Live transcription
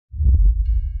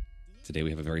Today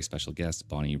we have a very special guest,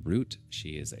 Bonnie Root. She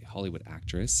is a Hollywood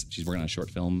actress. She's working on a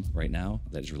short film right now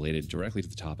that is related directly to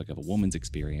the topic of a woman's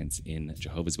experience in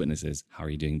Jehovah's Witnesses. How are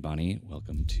you doing, Bonnie?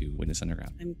 Welcome to Witness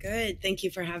Underground. I'm good. Thank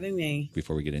you for having me.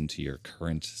 Before we get into your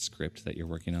current script that you're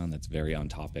working on, that's very on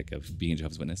topic of being a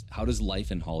Jehovah's Witness, how does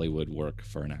life in Hollywood work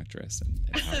for an actress?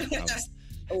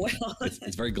 Well,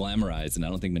 it's very glamorized, and I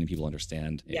don't think many people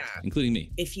understand it, including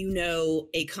me. If you know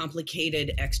a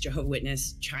complicated ex-Jehovah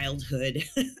Witness childhood,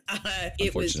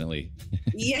 Unfortunately.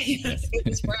 It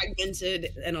was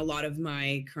fragmented, and a lot of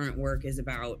my current work is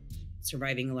about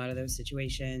surviving a lot of those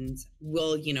situations.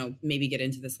 We'll, maybe get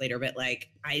into this later, but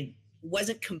I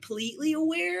wasn't completely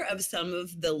aware of some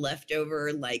of the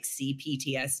leftover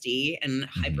CPTSD and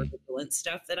hypervigilance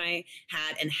stuff that I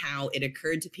had and how it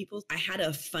occurred to people. I had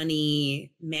a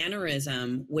funny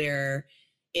mannerism where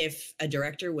if a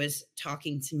director was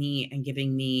talking to me and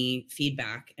giving me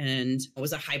feedback and it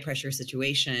was a high pressure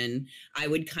situation, I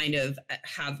would kind of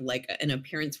have an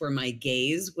appearance where my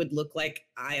gaze would look like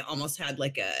I almost had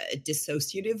a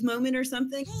dissociative moment or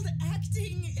something. It's called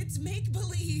acting. It's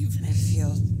make-believe. I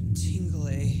feel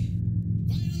tingly.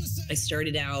 I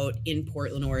started out in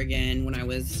Portland, Oregon when I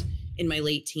was in my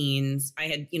late teens. I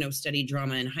had, studied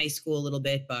drama in high school a little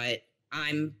bit, but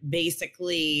I'm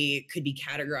basically could be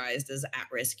categorized as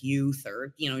at-risk youth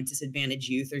or, disadvantaged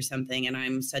youth or something. And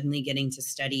I'm suddenly getting to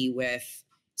study with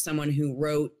someone who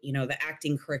wrote, the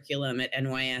acting curriculum at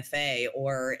NYFA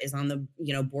or is on the,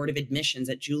 board of admissions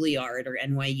at Juilliard or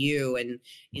NYU and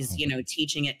is,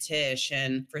 teaching at Tisch.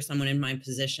 And for someone in my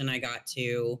position, I got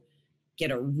to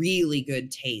get a really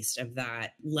good taste of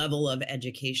that level of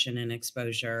education and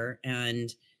exposure.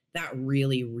 And that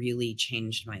really, really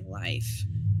changed my life.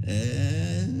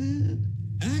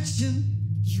 Action!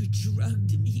 You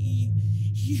drugged me.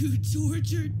 You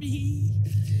tortured me.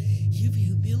 You've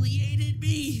humiliated me.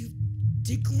 You've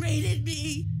degraded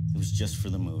me. It was just for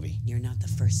the movie. You're not the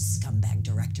first scumbag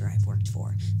director I've worked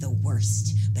for. The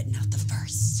worst, but not the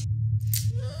first.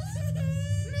 No!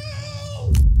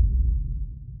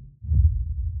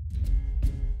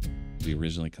 We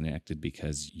originally connected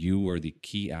because you were the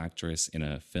key actress in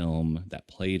a film that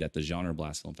played at the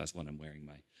GenreBlast Film Festival, and I'm wearing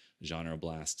my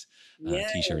GenreBlast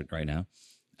t-shirt right now.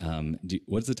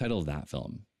 What's the title of that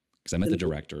film? Because I met the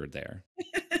director there.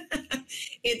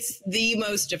 It's the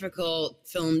most difficult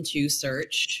film to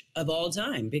search of all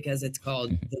time because it's called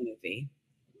The Movie.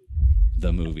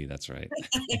 The Movie, that's right.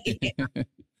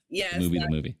 Yes. The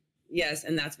Movie. Yes,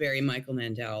 and that's very Michael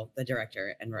Mandell, the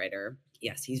director and writer.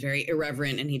 Yes, he's very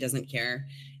irreverent and he doesn't care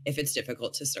if it's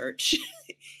difficult to search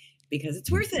because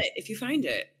it's worth it if you find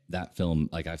it. That film,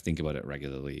 I think about it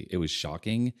regularly. It was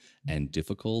shocking and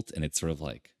difficult, and it's sort of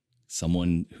like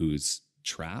someone who's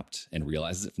trapped and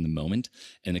realizes it from the moment,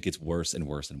 and it gets worse and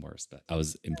worse and worse. But I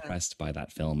was impressed by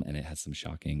that film, and it has some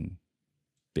shocking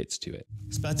bits to it.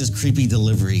 It's about this creepy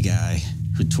delivery guy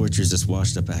who tortures this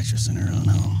washed-up actress in her own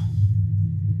home.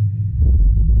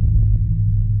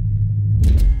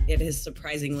 It has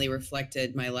surprisingly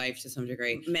reflected my life to some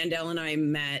degree. Michael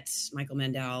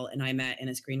Mandell and I met in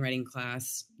a screenwriting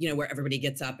class, where everybody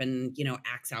gets up and,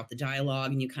 acts out the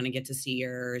dialogue and you kind of get to see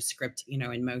your script,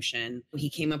 in motion. He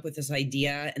came up with this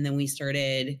idea and then we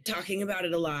started talking about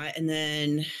it a lot. And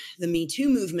then the Me Too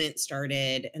movement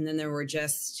started. And then there were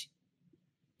just,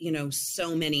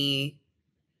 so many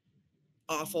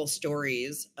awful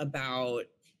stories about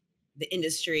the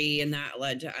industry, and that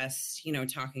led to us,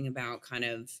 talking about kind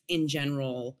of in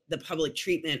general, the public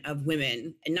treatment of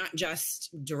women, and not just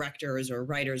directors or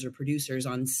writers or producers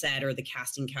on set or the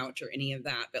casting couch or any of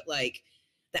that, but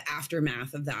the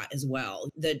aftermath of that as well.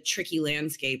 The tricky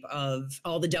landscape of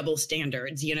all the double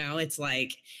standards, it's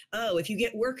oh, if you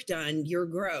get work done, you're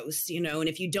gross, and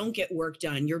if you don't get work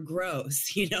done, you're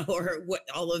gross, or what,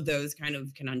 all of those kind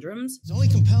of conundrums. It's only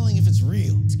compelling if it's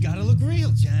real. It's gotta look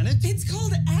real, Janet. It's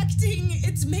called acting.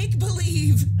 It's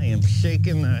make-believe. I am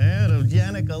shaking the head of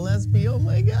Janet Gillespie. Oh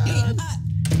my God.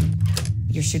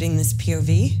 You're shooting this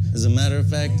POV? As a matter of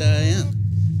fact, I am.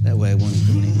 That way I won't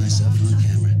incriminate myself on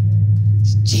camera.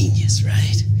 It's genius,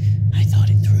 right? I thought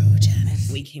it through, Janet.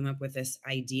 We came up with this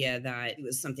idea that it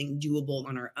was something doable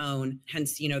on our own,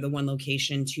 hence, the one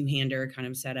location, two-hander kind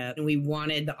of setup. And we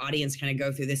wanted the audience kind of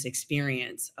go through this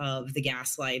experience of the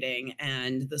gaslighting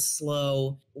and the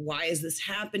slow, why is this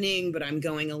happening? But I'm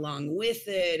going along with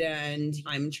it and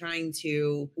I'm trying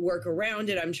to work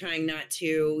around it. I'm trying not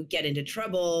to get into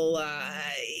trouble.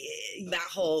 That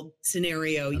whole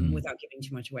scenario without giving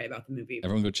too much away about the movie.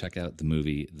 Everyone go check out the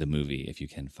movie, if you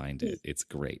can find it. It's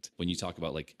great. When you talk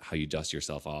about how you dust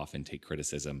yourself off and take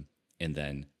criticism and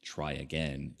then try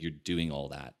again, you're doing all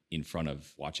that in front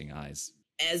of watching eyes.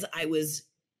 As I was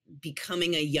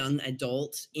becoming a young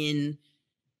adult in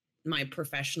my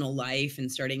professional life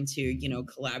and starting to, you know,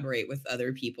 collaborate with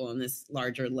other people on this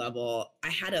larger level, I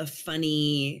had a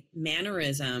funny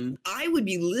mannerism. I would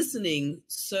be listening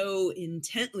so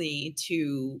intently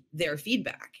to their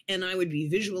feedback, and I would be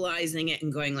visualizing it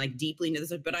and going like deeply into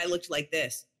this, but I looked like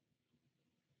this.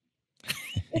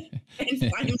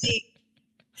 And finally,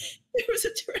 there was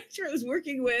a director I was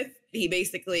working with. He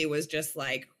basically was just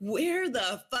like, where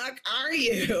the fuck are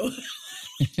you?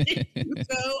 Did you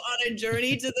go on a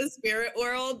journey to the spirit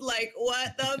world? Like,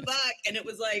 what the fuck? And it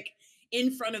was like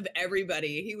in front of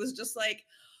everybody. He was just like,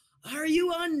 are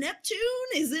you on Neptune?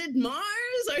 Is it Mars?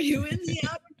 Are you in the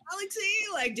outer galaxy?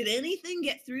 Like, did anything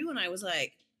get through? And I was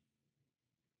like,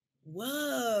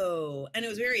 whoa. And it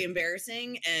was very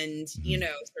embarrassing and, you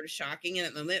know, sort of shocking in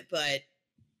that moment, but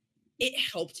it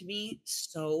helped me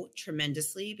so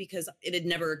tremendously because it had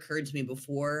never occurred to me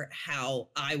before how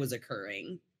I was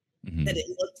occurring. That it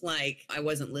looked like I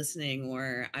wasn't listening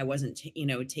or I wasn't, you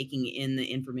know, taking in the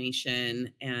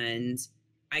information. And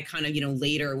I kind of, you know,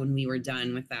 later when we were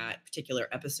done with that particular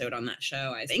episode on that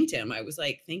show, I thanked him. I was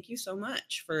like, thank you so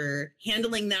much for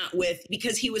handling that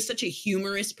because he was such a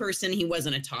humorous person. He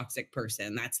wasn't a toxic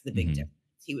person. That's the big difference.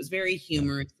 He was very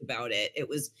humorous about it.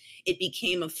 It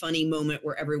became a funny moment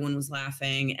where everyone was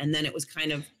laughing. And then it was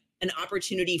kind of an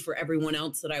opportunity for everyone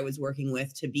else that I was working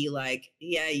with to be like,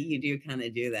 yeah, you do kind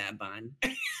of do that, Bon.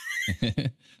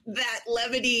 That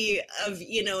levity of,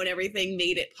 you know, and everything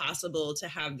made it possible to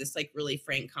have this like really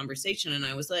frank conversation. And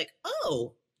I was like,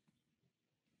 oh,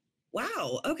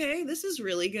 wow, okay, this is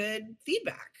really good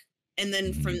feedback. And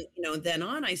then from, you know, then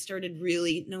on, I started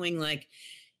really knowing like,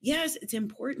 yes, it's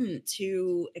important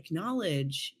to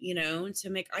acknowledge, you know,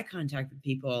 to make eye contact with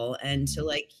people and to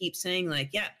like keep saying like,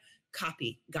 yeah,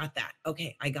 copy, got that.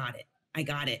 Okay, I got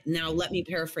it. Now let me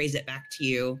paraphrase it back to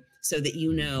you so that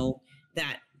you know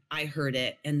that I heard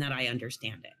it and that I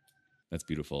understand it. That's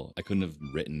beautiful. I couldn't have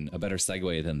written a better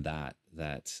segue than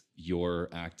that your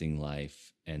acting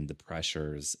life and the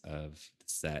pressures of the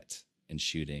set and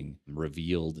shooting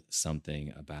revealed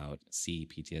something about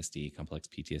PTSD, complex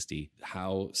PTSD,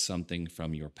 how something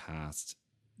from your past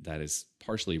that is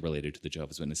partially related to the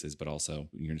Jehovah's Witnesses, but also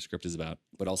your script is about,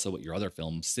 but also what your other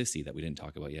film, Sissy, that we didn't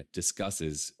talk about yet,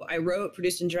 discusses. I wrote,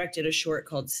 produced, and directed a short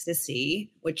called Sissy,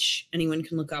 which anyone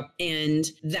can look up. And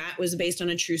that was based on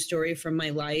a true story from my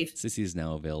life. Sissy is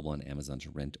now available on Amazon to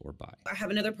rent or buy. I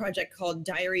have another project called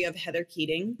Diary of Heather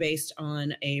Keating, based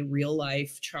on a real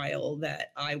life trial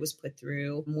that I was put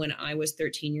through. When I was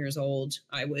 13 years old,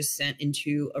 I was sent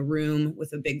into a room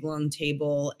with a big long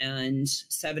table and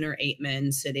 7 or 8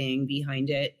 men sitting behind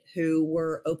it who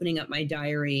were opening up my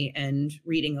diary and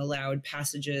reading aloud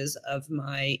passages of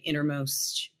my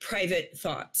innermost private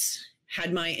thoughts.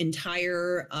 Had my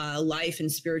entire life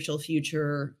and spiritual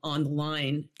future on the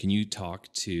line. Can you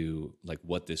talk to like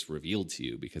what this revealed to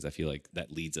you? Because I feel like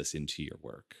that leads us into your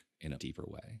work in a deeper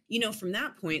way. You know, from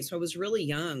that point, so I was really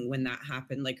young when that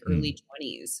happened, like early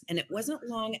 20s. And it wasn't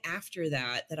long after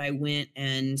that that I went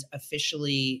and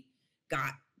officially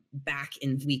got back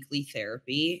in weekly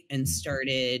therapy and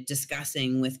started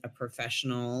discussing with a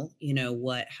professional, you know,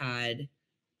 what had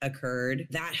occurred.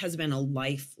 That has been a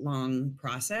lifelong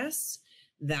process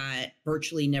that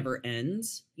virtually never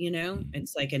ends. You know,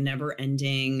 it's like a never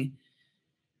ending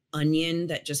onion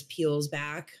that just peels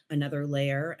back another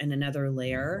layer and another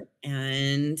layer.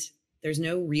 And there's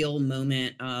no real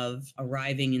moment of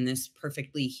arriving in this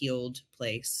perfectly healed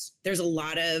place. There's a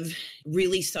lot of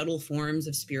really subtle forms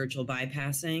of spiritual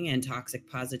bypassing and toxic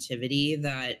positivity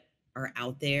that are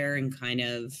out there, and kind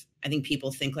of, I think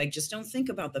people think like, just don't think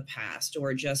about the past,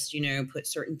 or just, you know, put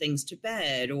certain things to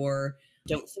bed, or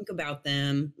don't think about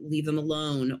them, leave them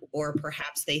alone. Or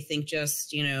perhaps they think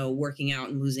just, you know, working out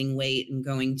and losing weight and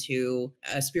going to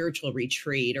a spiritual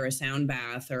retreat or a sound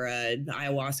bath or a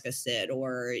ayahuasca sit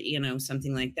or, you know,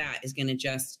 something like that is going to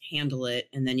just handle it.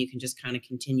 And then you can just kind of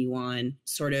continue on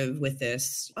sort of with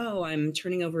this, oh, I'm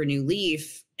turning over a new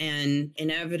leaf. And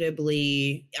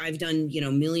inevitably, I've done, you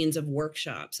know, millions of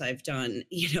workshops. I've done,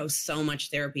 you know, so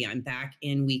much therapy. I'm back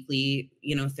in weekly,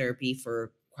 you know, therapy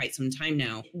for quite some time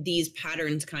now. These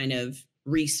patterns kind of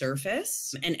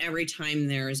resurface. And every time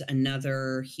there's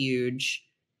another huge,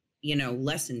 you know,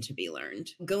 lesson to be learned.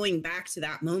 Going back to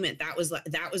that moment, that was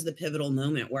the pivotal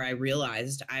moment where I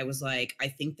realized, I was like, I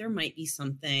think there might be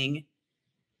something,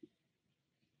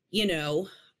 you know,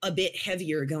 a bit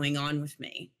heavier going on with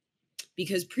me.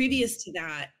 Because previous to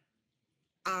that,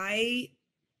 I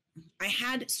I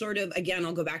had sort of, again,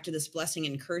 I'll go back to this blessing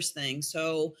and curse thing.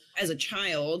 So as a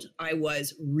child, I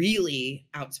was really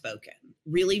outspoken,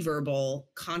 really verbal,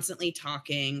 constantly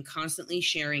talking, constantly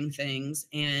sharing things.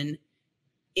 And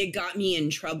it got me in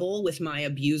trouble with my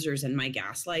abusers and my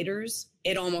gaslighters.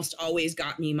 It almost always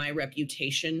got me my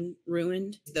reputation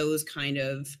ruined. Those kind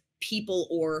of people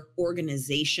or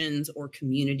organizations or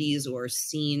communities or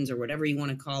scenes or whatever you want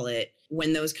to call it,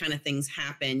 when those kind of things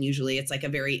happen, usually it's like a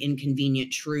very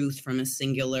inconvenient truth from a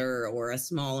singular or a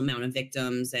small amount of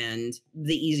victims. And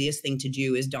the easiest thing to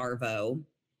do is DARVO,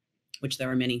 which there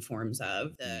are many forms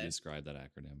of. Can you describe that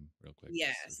acronym real quick?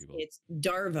 Yes, it's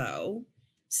DARVO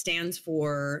stands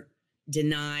for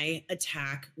Deny,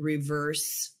 Attack,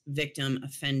 Reverse Victim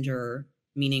Offender,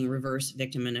 meaning reverse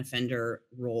victim and offender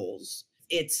roles.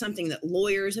 It's something that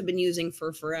lawyers have been using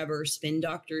for forever. Spin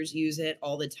doctors use it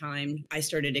all the time. I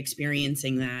started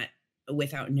experiencing that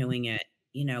without knowing it,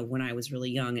 you know, when I was really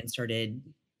young, and started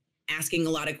asking a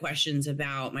lot of questions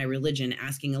about my religion,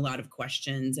 asking a lot of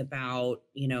questions about,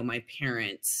 you know, my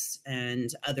parents and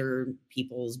other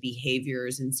people's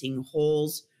behaviors, and seeing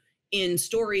holes in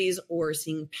stories or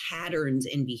seeing patterns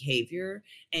in behavior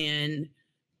and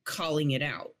calling it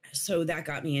out. So that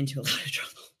got me into a lot of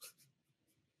trouble.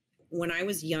 When I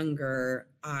was younger,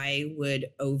 I would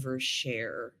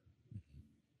overshare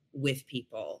with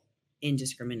people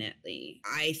indiscriminately.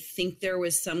 I think there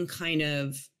was some kind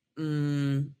of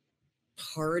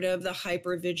part of the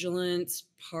hypervigilance,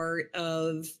 part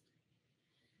of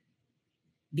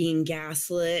being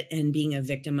gaslit and being a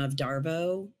victim of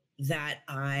DARVO, that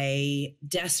I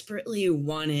desperately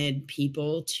wanted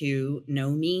people to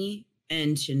know me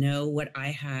and to know what I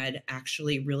had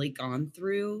actually really gone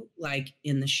through, like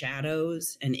in the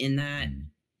shadows and in that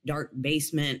dark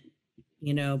basement,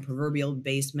 you know, proverbial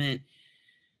basement.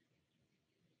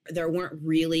 There weren't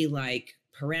really like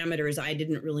parameters. I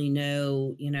didn't really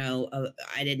know, you know,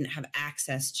 I didn't have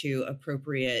access to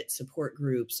appropriate support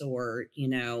groups or, you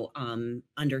know,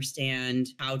 understand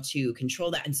how to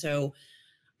control that. And so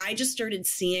I just started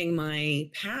seeing my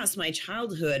past, my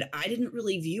childhood. I didn't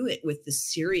really view it with the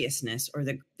seriousness or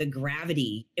the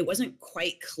gravity. It wasn't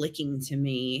quite clicking to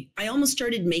me. I almost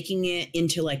started making it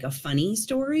into like a funny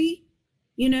story,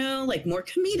 you know, like more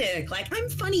comedic. Like, I'm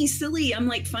funny, silly. I'm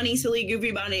like funny, silly,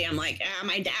 goofy bunny. I'm like,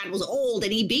 my dad was old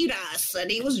and he beat us and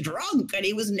he was drunk and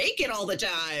he was naked all the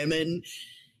time. And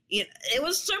you know, it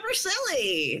was super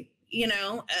silly, you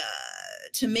know,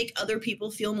 to make other people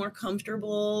feel more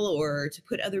comfortable or to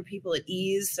put other people at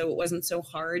ease so it wasn't so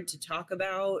hard to talk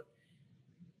about.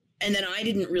 And then I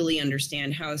didn't really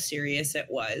understand how serious it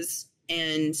was.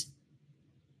 And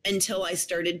until I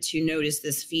started to notice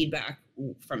this feedback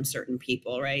from certain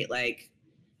people, right? Like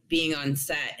being on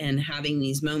set and having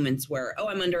these moments where, oh,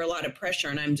 I'm under a lot of pressure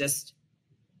and I'm just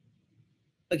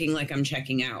looking like I'm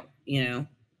checking out, you know?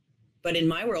 But in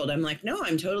my world, I'm like, no,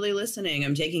 I'm totally listening.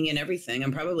 I'm taking in everything.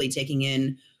 I'm probably taking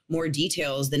in more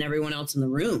details than everyone else in the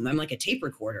room. I'm like a tape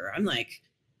recorder. I'm like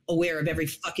aware of every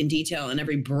fucking detail and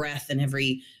every breath and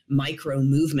every micro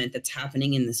movement that's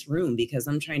happening in this room, because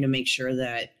I'm trying to make sure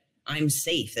that I'm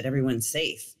safe, that everyone's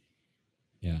safe.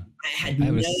 Yeah. I had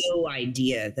no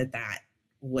idea that that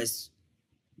was,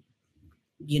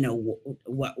 you know,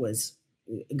 what was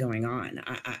going on.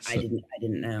 I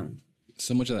didn't know.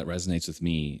 So much of that resonates with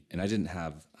me, and I didn't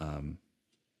have,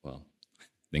 well,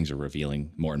 things are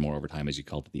revealing more and more over time, as you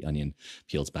called it, the onion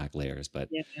peels back layers, but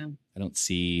yeah. I don't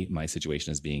see my situation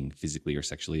as being physically or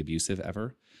sexually abusive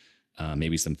ever.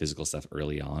 Maybe some physical stuff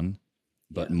early on,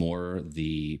 but more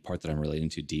the part that I'm relating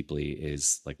to deeply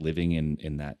is like living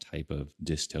in that type of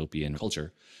dystopian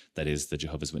culture that is the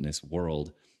Jehovah's Witness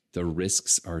world. The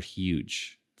risks are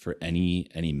huge for any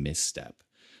misstep.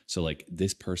 So like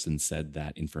this person said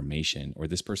that information, or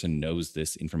this person knows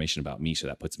this information about me. So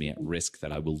that puts me at risk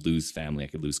that I will lose family. I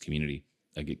could lose community.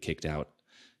 I get kicked out.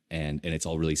 And it's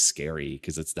all really scary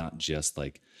because it's not just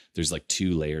like, there's like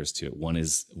two layers to it. One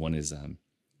is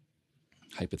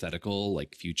hypothetical,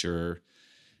 like future,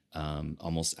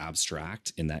 almost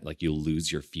abstract, in that like you'll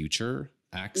lose your future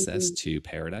access to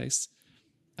paradise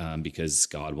because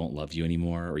God won't love you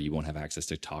anymore, or you won't have access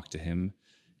to talk to him.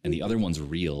 And the other one's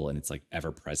real, and it's like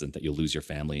ever present, that you'll lose your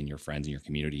family and your friends and your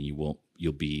community, and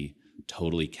you'll be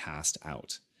totally cast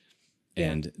out. Yeah.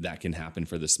 And that can happen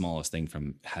for the smallest thing,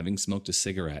 from having smoked a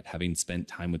cigarette, having spent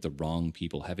time with the wrong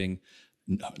people, having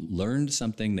learned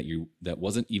something that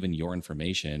wasn't even your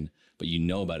information, but you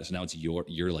know about it. So now it's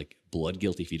you're like blood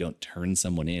guilty if you don't turn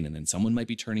someone in, and then someone might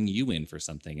be turning you in for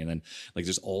something. And then like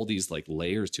there's all these like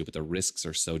layers to it, but the risks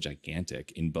are so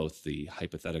gigantic in both the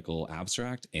hypothetical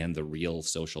abstract and the real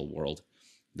social world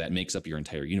that makes up your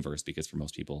entire universe. Because for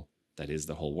most people, that is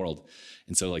the whole world.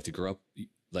 And so like to grow up,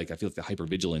 like I feel like the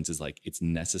hypervigilance is like, it's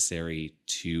necessary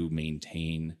to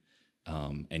maintain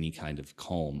any kind of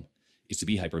calm, is to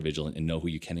be hypervigilant and know who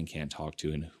you can and can't talk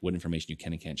to and what information you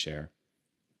can and can't share.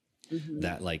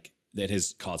 That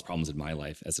has caused problems in my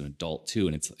life as an adult too.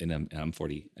 And I'm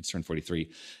 40, I just turned 43.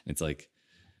 And it's like,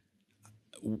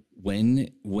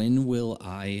 when will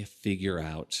I figure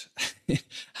out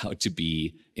how to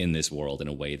be in this world in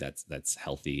a way that's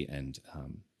healthy and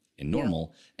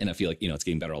normal? Yeah. And I feel like, it's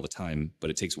getting better all the time, but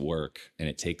it takes work, and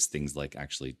it takes things like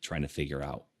actually trying to figure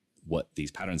out what these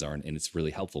patterns are. And it's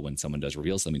really helpful when someone does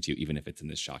reveal something to you, even if it's in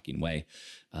this shocking way,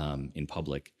 in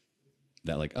public,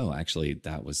 that like, oh, actually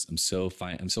I'm so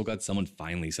glad someone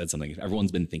finally said something. If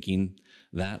everyone's been thinking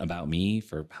that about me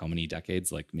for how many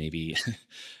decades, like maybe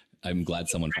I'm glad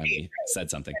someone finally said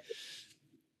something.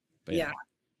 But yeah.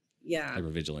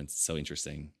 Hypervigilance, so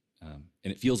interesting. And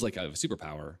it feels like I have a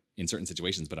superpower in certain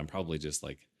situations, but I'm probably just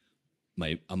like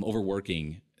I'm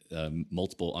overworking on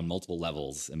multiple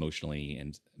levels, emotionally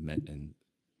and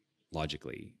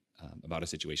logically, about a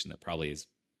situation that probably is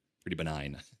pretty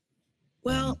benign.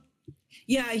 Well,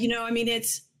 yeah, I mean,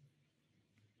 it's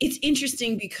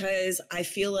interesting because I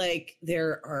feel like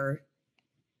there are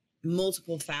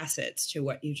multiple facets to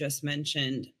what you just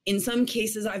mentioned. In some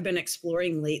cases, I've been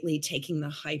exploring lately taking the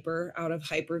hyper out of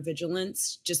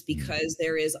hypervigilance, just because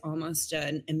there is almost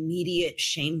an immediate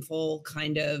shameful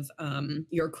kind of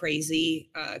you're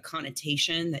crazy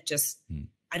connotation that just,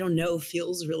 I don't know,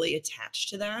 feels really attached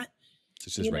to that. So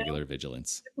it's just regular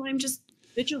vigilance. I'm just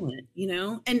vigilant,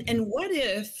 and what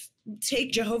if,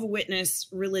 take Jehovah Witness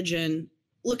religion,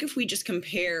 look if we just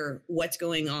compare what's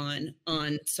going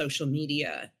on social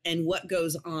media and what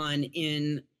goes on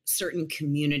in certain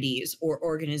communities or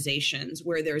organizations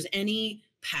where there's any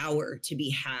power to be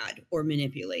had or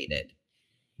manipulated.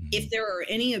 If there are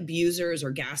any abusers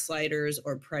or gaslighters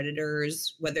or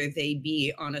predators, whether they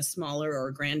be on a smaller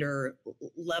or grander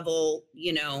level,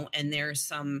 and there's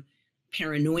some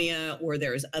paranoia or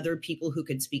there's other people who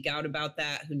could speak out about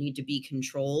that who need to be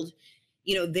controlled,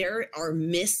 there are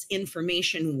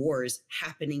misinformation wars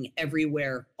happening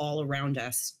everywhere, all around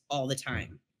us, all the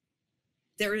time.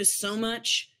 There is so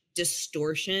much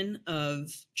distortion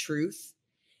of truth.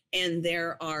 And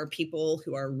there are people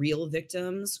who are real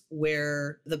victims,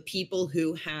 where the people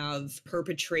who have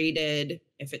perpetrated,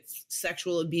 if it's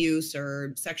sexual abuse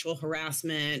or sexual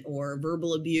harassment or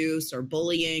verbal abuse or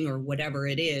bullying or whatever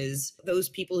it is, those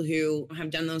people who have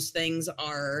done those things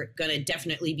are going to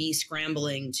definitely be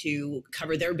scrambling to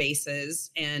cover their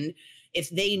bases. And if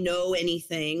they know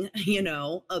anything,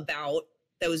 about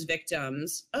those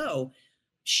victims,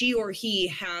 she or he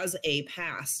has a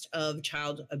past of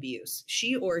child abuse.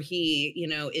 She or he,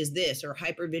 is this or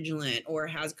hypervigilant or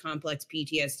has complex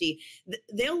PTSD.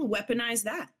 They'll weaponize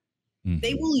that.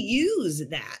 They will use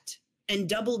that and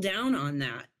double down on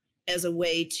that as a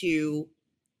way to,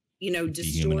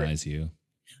 dehumanize you.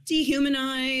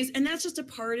 Dehumanize. And that's just a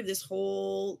part of this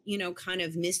whole, kind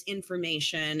of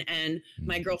misinformation. And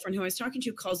my girlfriend who I was talking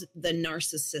to calls it the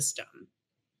narcissism.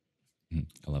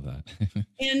 I love that.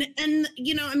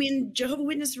 and Jehovah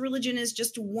Witness religion is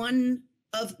just one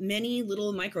of many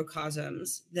little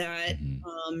microcosms that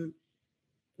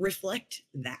reflect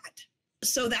that.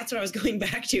 So that's what I was going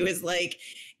back to, is like,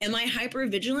 am I hyper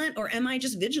vigilant or am I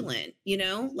just vigilant?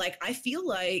 I feel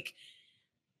like,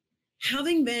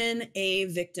 having been a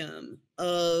victim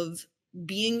of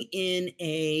being in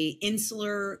a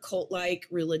insular cult-like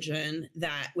religion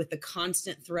that, with the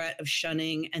constant threat of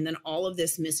shunning and then all of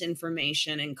this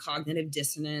misinformation and cognitive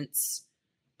dissonance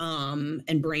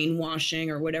and brainwashing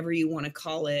or whatever you want to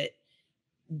call it,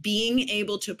 being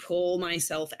able to pull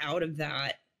myself out of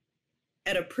that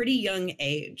at a pretty young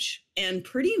age and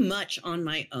pretty much on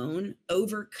my own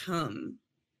overcome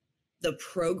the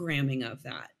programming of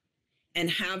that and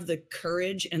have the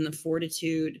courage and the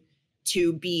fortitude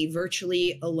to be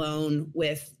virtually alone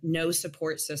with no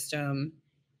support system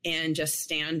and just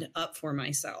stand up for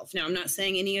myself. Now, I'm not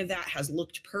saying any of that has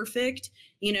looked perfect.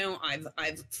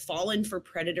 I've fallen for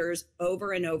predators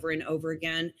over and over and over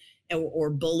again,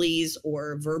 or bullies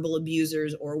or verbal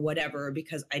abusers or whatever,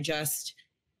 because I just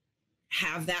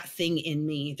have that thing in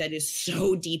me that is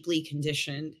so deeply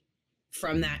conditioned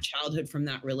from that childhood, from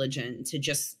that religion, to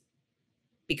just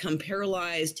become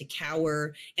paralyzed, to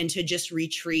cower, and to just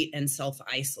retreat and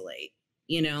self-isolate,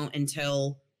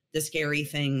 until the scary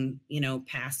thing,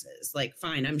 passes. Like,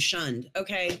 fine, I'm shunned.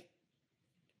 Okay.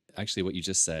 Actually, what you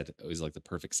just said was like the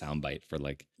perfect soundbite for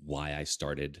like why I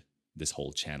started this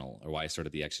whole channel, or why I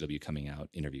started the ExJW Coming Out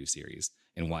interview series,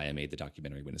 and why I made the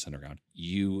documentary Witness Underground.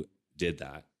 You did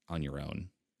that on your own,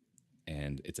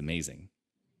 and it's amazing.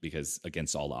 because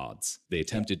against all odds, they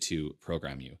attempted to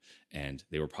program you and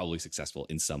they were probably successful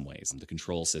in some ways. The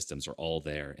control systems are all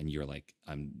there and you're like,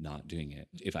 I'm not doing it.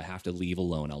 If I have to leave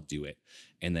alone, I'll do it.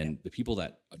 And then the people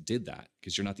that did that,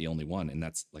 because you're not the only one. And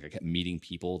that's like, I kept meeting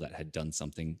people that had done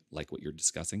something like what you're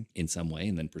discussing in some way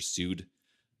and then pursued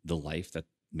the life that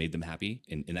made them happy.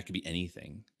 And that could be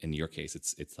anything. In your case,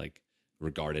 it's like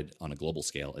regarded on a global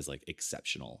scale as like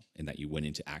exceptional in that you went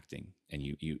into acting and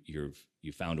you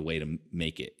found a way to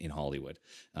make it in Hollywood.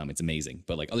 It's amazing.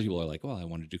 But like other people are like, well, I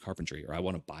want to do carpentry, or I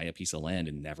want to buy a piece of land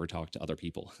and never talk to other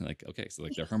people. Like, okay, so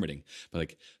like they're hermiting, but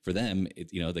like for them,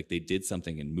 like they did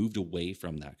something and moved away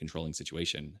from that controlling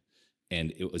situation.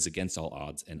 And it was against all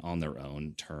odds and on their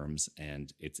own terms.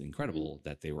 And it's incredible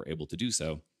that they were able to do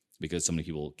so because so many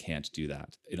people can't do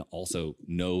that. And also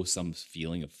know some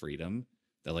feeling of freedom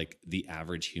that like the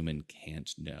average human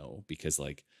can't know, because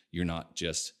like you're not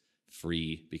just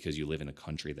free because you live in a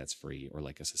country that's free or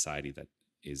like a society that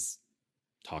is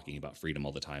talking about freedom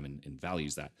all the time and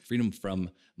values that. Freedom from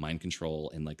mind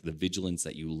control and like the vigilance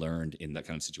that you learned in that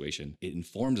kind of situation, it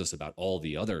informs us about all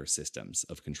the other systems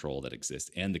of control that exist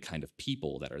and the kind of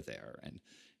people that are there. And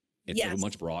it's a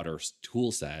much broader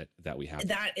tool set that we have.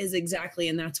 That is exactly.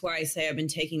 And that's why I say I've been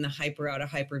taking the hyper out of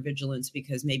hypervigilance,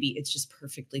 because maybe it's just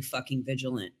perfectly fucking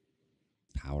vigilant.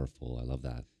 Powerful. I love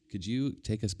that. Could you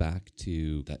take us back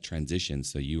to that transition?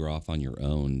 So you were off on your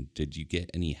own. Did you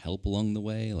get any help along the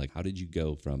way? Like, how did you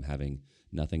go from having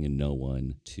nothing and no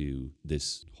one to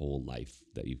this whole life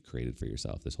that you've created for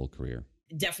yourself, this whole career?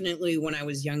 Definitely when I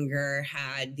was younger,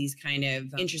 had these kind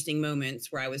of interesting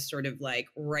moments where I was sort of like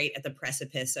right at the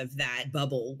precipice of that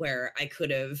bubble where I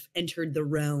could have entered the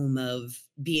realm of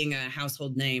being a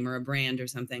household name or a brand or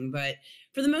something. But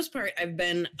for the most part, I've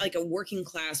been like a working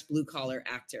class blue collar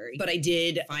actor. But I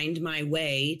did find my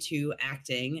way to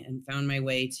acting and found my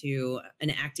way to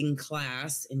an acting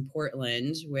class in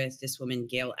Portland with this woman,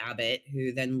 Gail Abbott,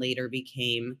 who then later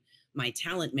became my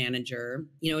talent manager.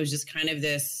 It was just kind of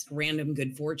this random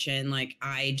good fortune. Like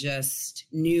I just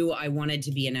knew I wanted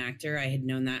to be an actor. I had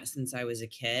known that since I was a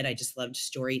kid. I just loved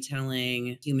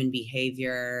storytelling, human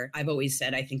behavior. I've always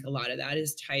said, I think a lot of that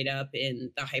is tied up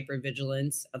in the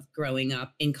hypervigilance of growing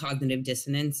up in cognitive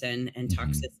dissonance and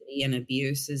toxicity and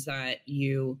abuse, is that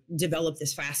you develop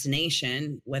this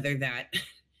fascination, whether that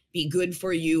be good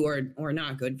for you or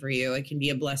not good for you. It can be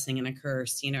a blessing and a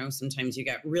curse. Sometimes you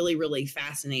get really, really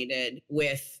fascinated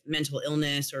with mental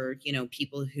illness or,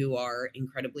 people who are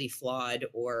incredibly flawed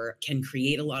or can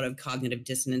create a lot of cognitive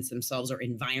dissonance themselves, or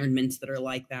environments that are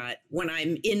like that. When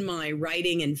I'm in my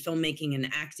writing and filmmaking and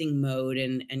acting mode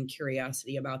and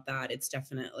curiosity about that, it's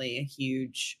definitely a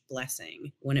huge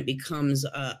blessing. When it becomes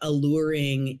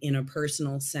alluring in a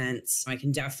personal sense, I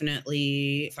can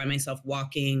definitely find myself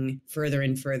walking further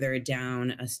and further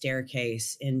down a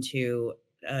staircase into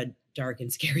a dark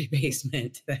and scary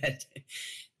basement that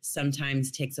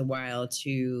sometimes takes a while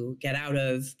to get out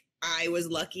of. I was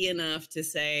lucky enough to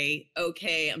say,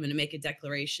 okay, I'm going to make a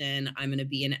declaration. I'm going to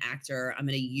be an actor. I'm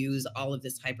going to use all of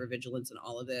this hypervigilance and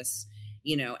all of this,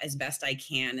 as best I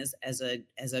can as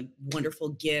a wonderful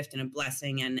gift and a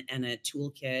blessing and a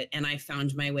toolkit. And I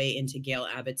found my way into Gail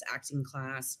Abbott's acting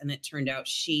class. And it turned out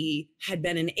she had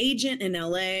been an agent in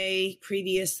LA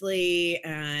previously,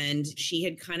 and she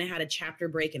had kind of had a chapter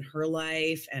break in her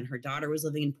life, and her daughter was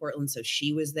living in Portland. So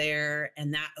she was there,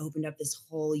 and that opened up this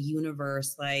whole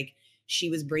universe. Like, she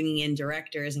was bringing in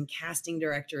directors and casting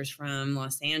directors from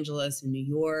Los Angeles and New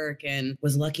York, and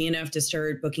was lucky enough to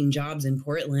start booking jobs in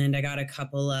Portland. I got a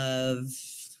couple of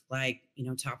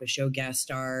top of show guest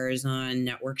stars on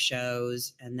network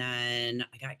shows. And then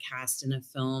I got cast in a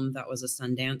film that was a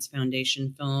Sundance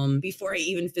Foundation film. Before I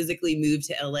even physically moved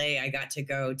to LA, I got to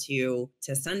go to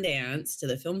Sundance, to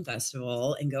the film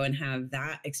festival, and go and have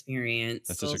that experiance.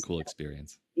 That's such a cool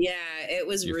experience. Yeah, it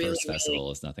was Your really first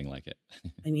festival is nothing like it.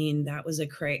 I mean, that was a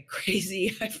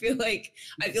crazy. I feel like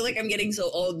I'm getting so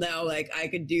old now. Like I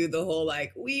could do the whole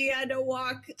we had to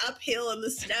walk uphill in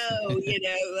the snow,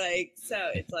 so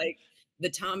it's like the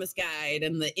Thomas Guide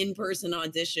and the in-person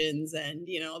auditions and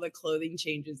all the clothing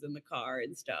changes in the car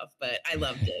and stuff. But I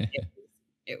loved it.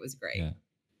 It was great. Yeah.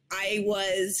 I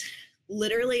was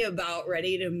literally about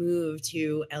ready to move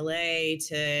to LA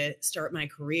to start my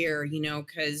career,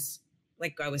 because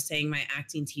like I was saying, my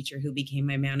acting teacher who became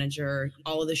my manager,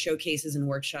 all of the showcases and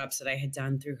workshops that I had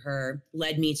done through her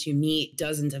led me to meet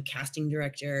dozens of casting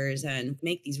directors and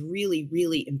make these really,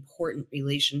 really important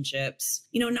relationships.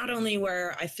 Not only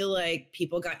where I feel like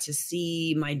people got to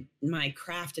see my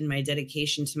craft and my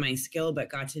dedication to my skill, but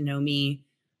got to know me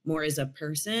more as a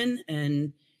person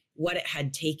and what it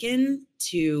had taken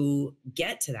to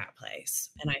get to that place.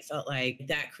 And I felt like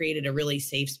that created a really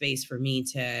safe space for me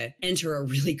to enter a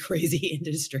really crazy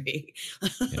industry.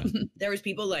 Yeah. There was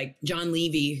people like John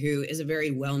Levy, who is a very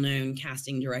well-known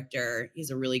casting director. He's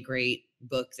a really great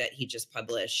book that he just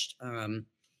published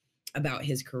about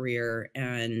his career.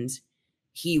 And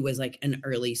he was like an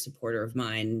early supporter of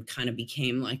mine, kind of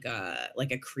became like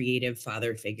a creative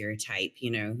father figure type,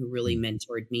 you know, who really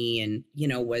mentored me and, you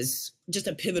know, was just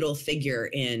a pivotal figure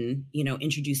in, you know,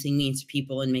 introducing me to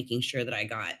people and making sure that I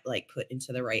got like put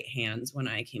into the right hands when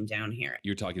I came down here.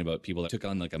 You're talking about people that took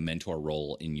on like a mentor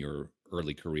role in your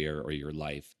early career or your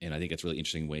life. And I think it's a really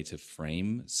interesting way to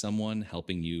frame someone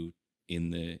helping you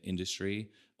in the industry,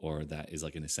 or that is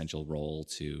like an essential role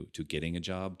to getting a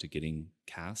job, to getting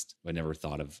cast. I never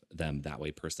thought of them that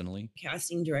way personally.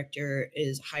 Casting director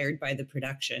is hired by the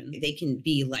production. They can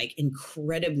be like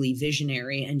incredibly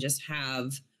visionary and just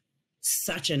have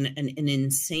such an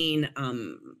insane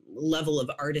level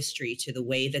of artistry to the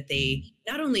way that they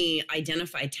not only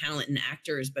identify talent in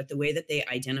actors, but the way that they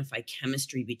identify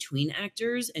chemistry between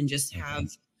actors and just have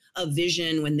a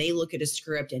vision when they look at a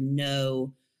script and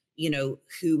know, you know,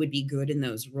 who would be good in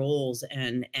those roles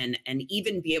and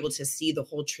even be able to see the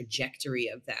whole trajectory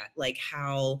of that, like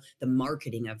how the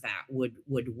marketing of that would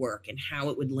work and how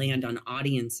it would land on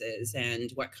audiences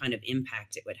and what kind of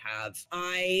impact it would have.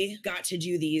 I got to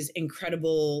do these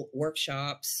incredible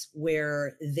workshops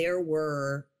where there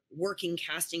were working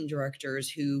casting directors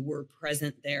who were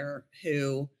present there,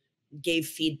 who gave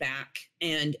feedback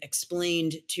and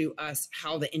explained to us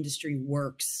how the industry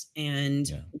works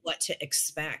and what to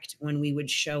expect when we would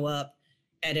show up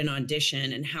at an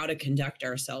audition and how to conduct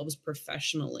ourselves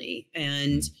professionally.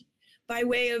 And by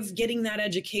way of getting that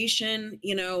education,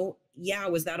 you know,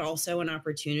 was that also an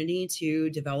opportunity to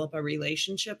develop a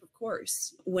relationship? Of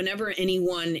course. Whenever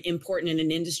anyone important in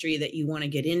an industry that you want to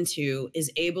get into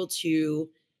is able to,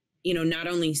 you know, not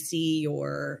only see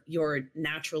your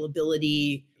natural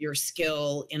ability, your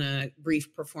skill in a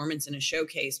brief performance in a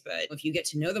showcase, but if you get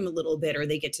to know them a little bit or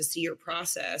they get to see your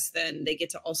process, then they get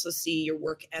to also see your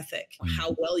work ethic,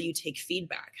 how well you take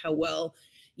feedback, how well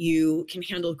you can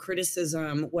handle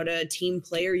criticism, what a team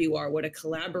player you are, what a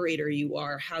collaborator you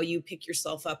are, how you pick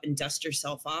yourself up and dust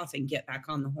yourself off and get back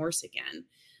on the horse again.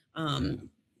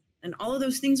 And all of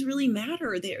those things really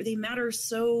matter. They matter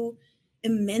so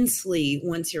immensely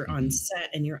once you're on set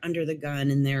and you're under the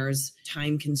gun and there's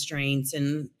time constraints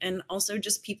and also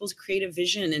just people's creative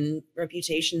vision and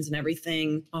reputations and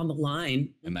everything on the line.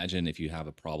 Imagine if you have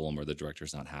a problem or the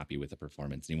director's not happy with the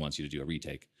performance and he wants you to do a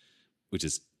retake, which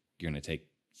is you're going to take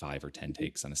 5 or 10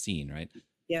 takes on a scene, right?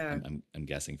 Yeah. I'm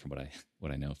guessing from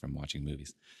what I know from watching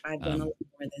movies. I've done a little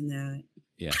more than that.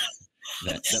 Yeah.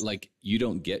 that like you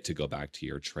don't get to go back to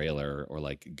your trailer or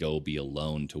like go be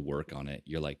alone to work on it.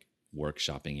 You're like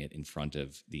workshopping it in front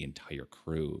of the entire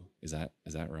crew. Is that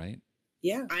right?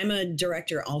 Yeah. I'm a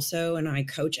director also, and I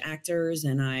coach actors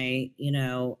and I, you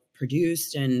know,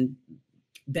 produced and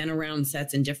been around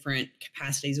sets in different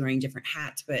capacities, wearing different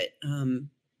hats. But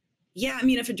yeah, I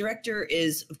mean, if a director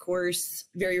is, of course,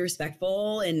 very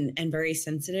respectful and very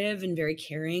sensitive and very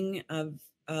caring of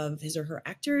his or her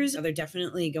actors, they're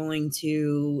definitely going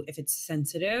to, if it's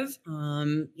sensitive,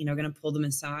 you know, going to pull them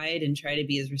aside and try to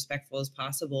be as respectful as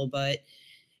possible. But,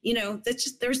 you know, that's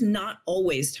just, there's not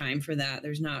always time for that.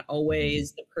 There's not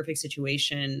always the perfect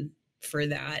situation for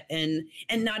that. And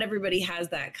not everybody has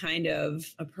that kind of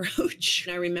approach.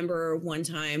 I remember one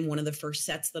time, one of the first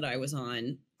sets that I was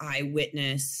on, I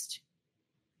witnessed,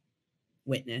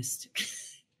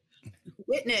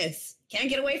 can't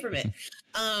get away from it.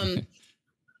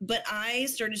 But I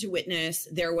started to witness,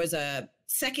 there was a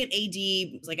second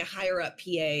AD, like a higher up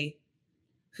PA,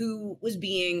 who was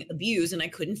being abused and I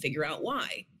couldn't figure out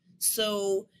why.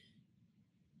 So,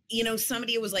 you know,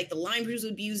 somebody was like the line crew was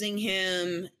abusing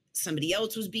him. Somebody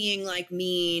else was being like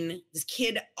mean. This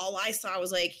kid, all I saw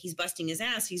was like, he's busting his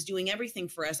ass. He's doing everything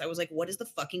for us. I was like, what is the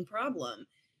fucking problem?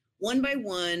 One by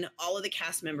one, all of the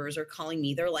cast members are calling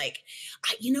me. They're like,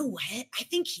 you know what? I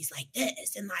think he's like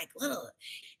this and like little.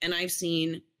 And I've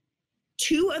seen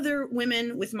 2 other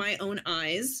women with my own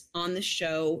eyes on the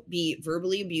show be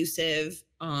verbally abusive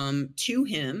to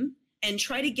him and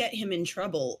try to get him in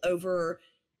trouble over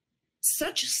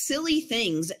such silly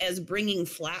things as bringing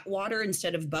flat water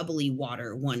instead of bubbly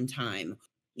water one time.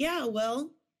 Yeah, well,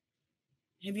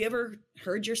 have you ever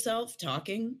heard yourself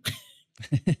talking?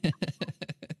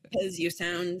 Because you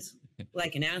sound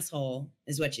like an asshole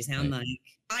is what you sound like.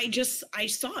 I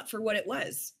saw it for what it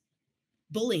was,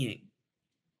 bullying.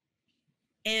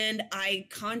 And I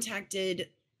contacted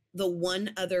the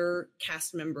one other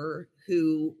cast member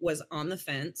who was on the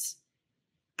fence.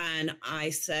 And I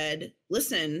said,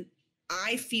 listen,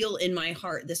 I feel in my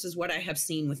heart, this is what I have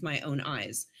seen with my own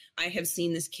eyes. I have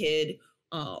seen this kid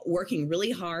working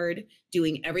really hard,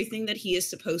 doing everything that he is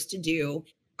supposed to do.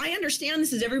 I understand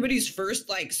this is everybody's first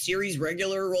like series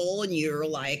regular role and you're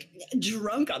like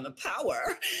drunk on the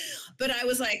power. But I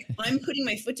was like, I'm putting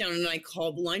my foot down, and I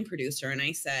called the line producer and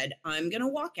I said, I'm going to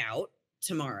walk out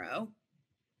tomorrow.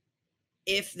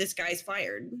 If this guy's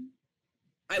fired,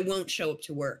 I won't show up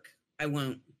to work. I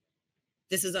won't.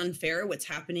 This is unfair. What's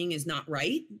happening is not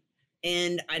right.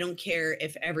 And I don't care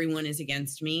if everyone is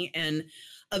against me. And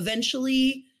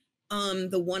eventually,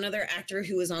 the one other actor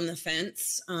who was on the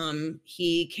fence,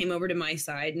 he came over to my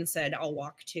side and said, I'll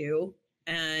walk too.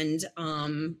 And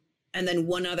then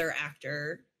one other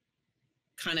actor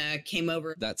kind of came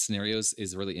over. That scenario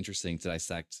is really interesting to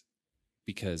dissect,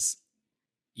 because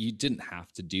you didn't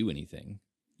have to do anything.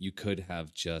 You could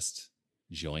have just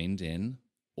joined in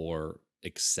or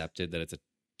accepted that it's a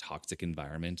toxic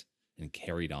environment and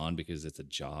carried on because it's a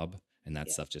job and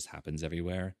that stuff just happens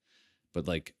everywhere. But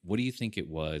like, what do you think it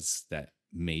was that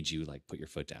made you like put your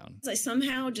foot down? I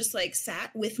somehow just like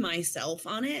sat with myself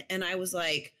on it. And I was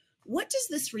like, what does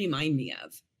this remind me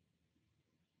of?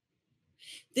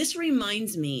 This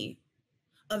reminds me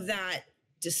of that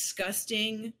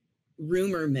disgusting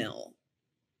rumor mill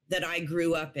that I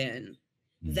grew up in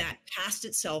that passed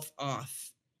itself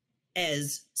off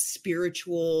as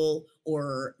spiritual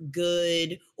or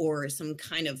good or some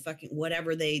kind of fucking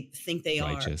whatever they think they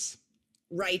are.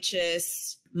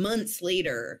 Righteous. Months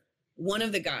later, one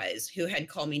of the guys who had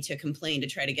called me to complain to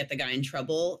try to get the guy in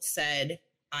trouble said,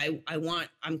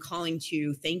 I'm calling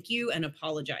to thank you and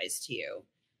apologize to you,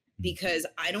 because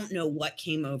I don't know what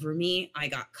came over me. I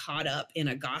got caught up in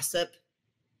a gossip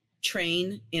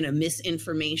train, in a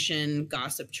misinformation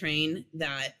gossip train,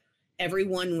 that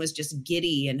everyone was just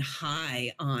giddy and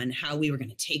high on how we were going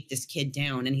to take this kid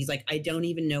down. And he's like, I don't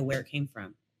even know where it came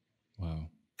from. Wow.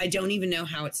 I don't even know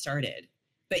how it started.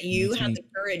 But you had the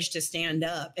courage to stand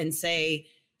up and say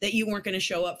that you weren't going to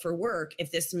show up for work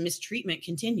if this mistreatment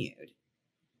continued.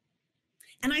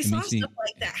 And I saw stuff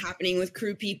like that happening with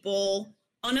crew people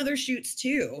on other shoots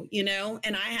too, you know,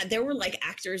 and there were like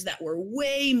actors that were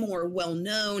way more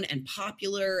well-known and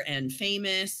popular and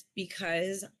famous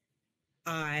because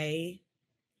I,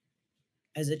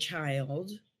 as a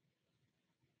child,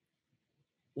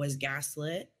 was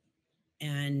gaslit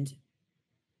and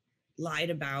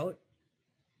lied about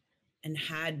and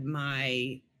had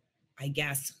my, I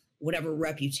guess, whatever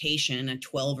reputation a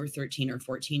 12 or 13 or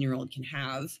 14-year-old can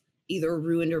have, either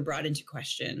ruined or brought into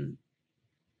question.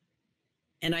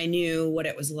 And I knew what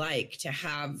it was like to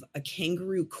have a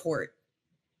kangaroo court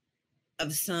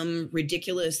of some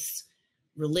ridiculous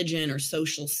religion or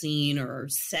social scene or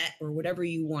set or whatever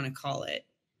you want to call it,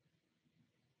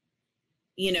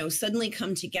 you know, suddenly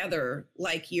come together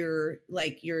like you're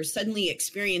suddenly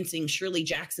experiencing Shirley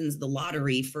Jackson's The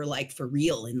Lottery for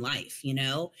real in life, you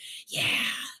know? Yeah,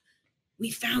 we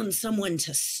found someone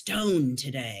to stone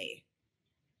today.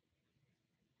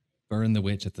 Burn the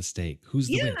witch at the stake. Who's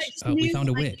the witch? Oh, we found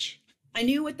a witch. I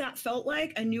knew what that felt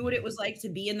like. I knew what it was like to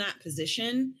be in that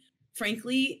position.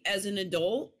 Frankly, as an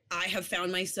adult, I have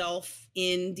found myself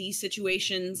in these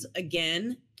situations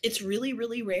again. It's really,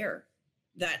 really rare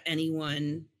that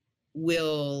anyone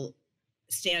will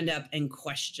stand up and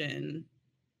question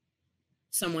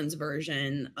someone's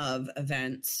version of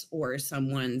events or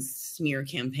someone's smear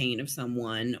campaign of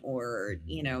someone or,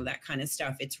 you know, that kind of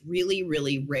stuff. It's really,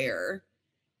 really rare.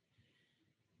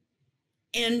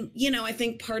 And, you know, I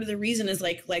think part of the reason is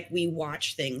like we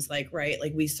watch things right?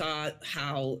 Like we saw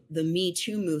how the Me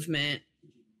Too movement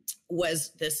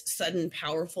was this sudden,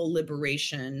 powerful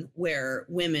liberation where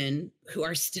women who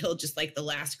are still just like the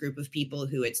last group of people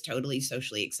who it's totally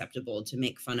socially acceptable to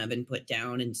make fun of and put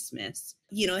down and dismiss,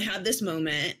 you know, had this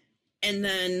moment. And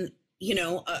then, you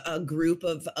know, a group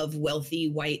of wealthy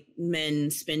white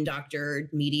men, spin doctor,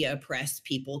 media, press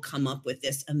people come up with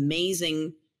this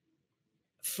amazing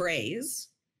phrase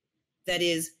that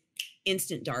is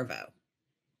instant Darvo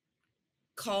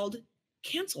called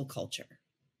cancel culture.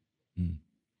 Mm.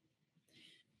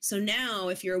 So now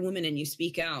if you're a woman and you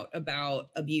speak out about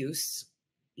abuse,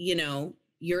 you know,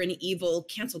 you're an evil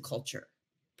cancel culture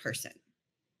person.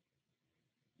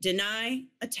 Deny,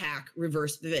 attack,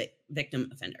 reverse victim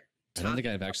offender. I don't think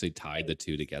I've actually tied the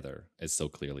two together as so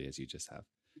clearly as you just have.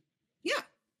 Yeah.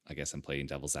 I guess I'm playing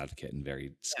devil's advocate in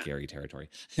very scary territory.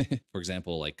 For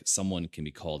example, like someone can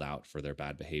be called out for their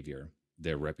bad behavior.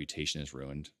 Their reputation is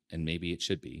ruined, and maybe it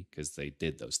should be because they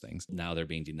did those things. Now they're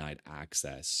being denied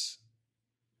access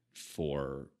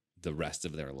for the rest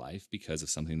of their life because of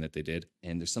something that they did.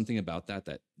 And there's something about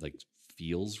that like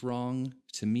feels wrong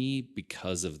to me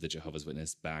because of the Jehovah's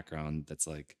Witness background. That's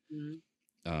like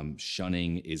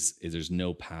shunning is there's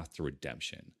no path to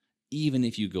redemption. Even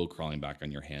if you go crawling back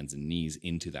on your hands and knees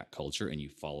into that culture and you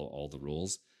follow all the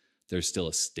rules, there's still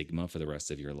a stigma for the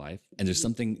rest of your life. And there's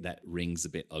something that rings a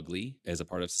bit ugly as a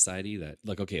part of society that,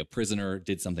 like, okay, a prisoner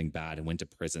did something bad and went to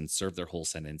prison, served their whole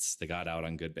sentence. They got out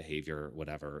on good behavior,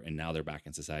 whatever. And now they're back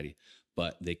in society,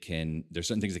 but there's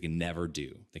certain things they can never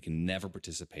do. They can never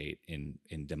participate in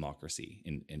democracy,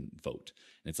 in vote.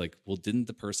 And it's like, well, didn't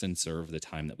the person serve the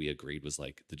time that we agreed was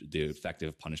like the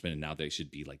effective punishment? And now they should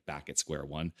be like back at square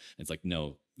one. And it's like,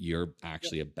 no, you're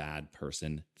actually a bad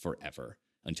person forever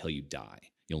until you die.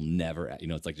 You'll never,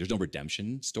 it's like there's no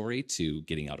redemption story to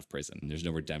getting out of prison. There's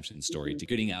no redemption story to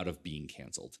getting out of being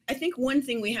canceled. I think one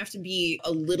thing we have to be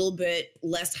a little bit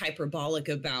less hyperbolic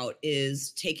about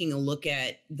is taking a look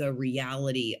at the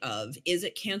reality of, is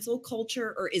it cancel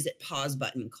culture or is it pause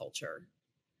button culture?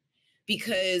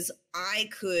 Because I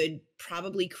could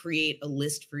probably create a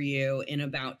list for you in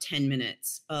about 10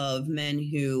 minutes of men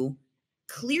who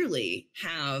clearly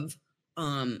have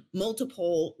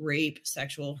multiple rape,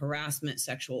 sexual harassment,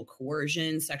 sexual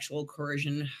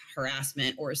coercion,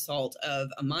 harassment, or assault of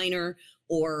a minor,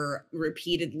 or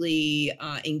repeatedly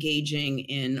engaging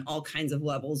in all kinds of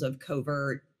levels of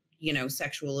covert,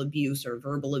 sexual abuse or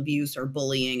verbal abuse or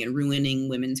bullying and ruining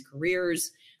women's careers.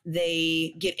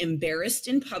 They get embarrassed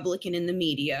in public and in the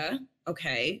media.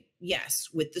 Okay, yes,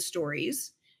 with the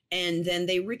stories. And then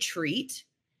they retreat.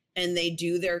 And they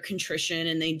do their contrition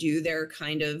and they do their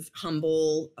kind of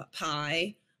humble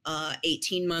pie,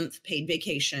 18-month paid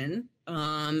vacation,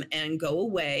 and go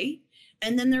away.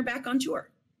 And then they're back on tour.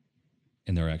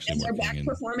 And they're actually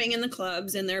performing in the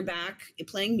clubs, and they're back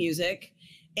playing music.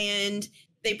 And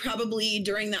they probably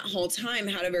during that whole time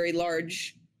had a very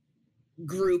large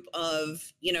group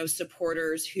of,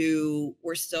 supporters who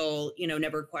were still,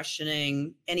 never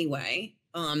questioning anyway.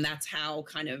 That's how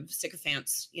kind of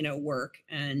sycophants, work,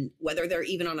 and whether they're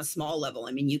even on a small level.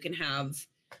 I mean, you can have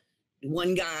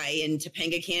one guy in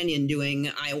Topanga Canyon doing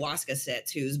ayahuasca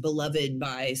sits who's beloved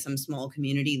by some small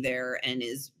community there and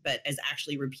is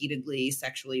actually repeatedly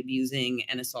sexually abusing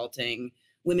and assaulting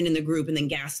women in the group and then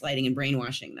gaslighting and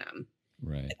brainwashing them.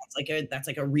 Right. That's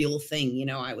like a real thing.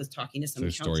 I was talking to some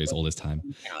story as old as time.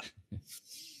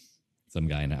 Some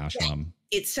guy in an ashram.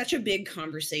 It's such a big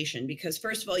conversation because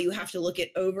first of all, you have to look at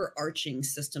overarching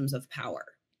systems of power.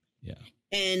 Yeah.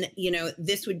 And,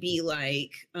 this would be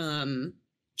like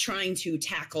trying to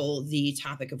tackle the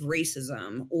topic of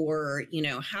racism or,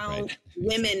 how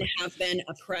women have been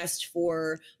oppressed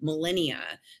for millennia.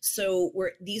 So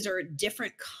these are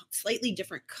different, slightly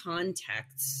different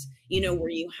contexts, where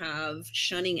you have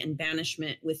shunning and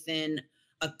banishment within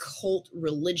a cult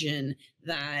religion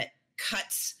that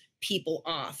cuts people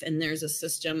off, and there's a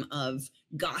system of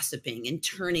gossiping and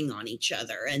turning on each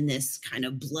other and this kind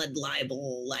of blood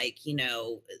libel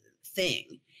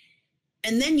thing.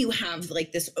 And then you have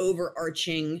like this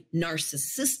overarching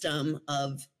narcissism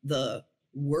of the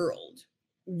world,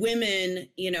 women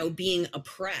being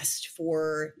oppressed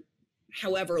for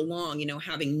however long,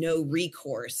 having no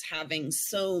recourse, having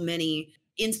so many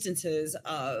instances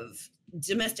of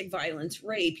domestic violence,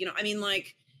 rape,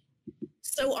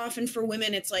 so often for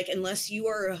women, it's like, unless you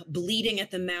are bleeding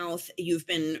at the mouth, you've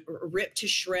been ripped to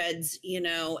shreds,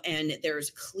 and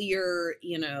there's clear,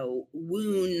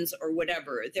 wounds or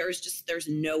whatever, there's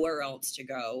nowhere else to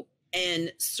go.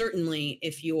 And certainly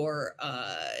if your,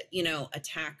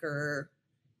 attacker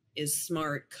is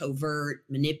smart, covert,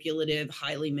 manipulative,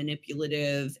 highly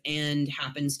manipulative, and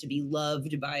happens to be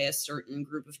loved by a certain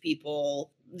group of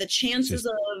people, the chances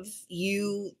of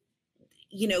you,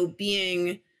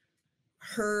 being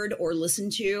heard or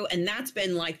listened to, and that's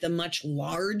been like the much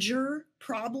larger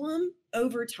problem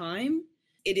over time.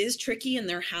 It is tricky, and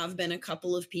there have been a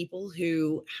couple of people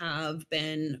who have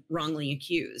been wrongly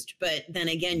accused. But then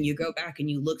again, you go back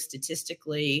and you look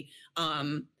statistically,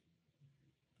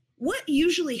 what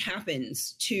usually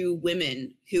happens to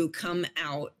women who come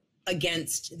out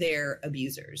against their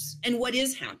abusers, and what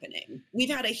is happening? We've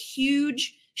had a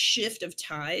huge shift of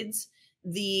tides.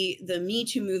 The Me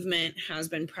Too movement has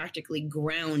been practically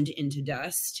ground into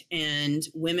dust, and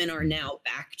women are now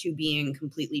back to being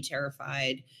completely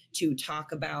terrified to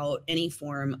talk about any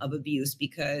form of abuse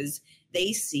because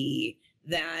they see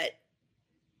that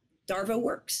DARVA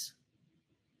works.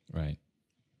 Right.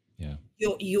 Yeah.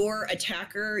 Your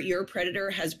attacker, your predator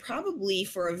has probably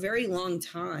for a very long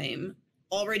time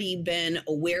already been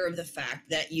aware of the fact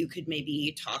that you could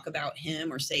maybe talk about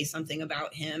him or say something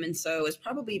about him. And so has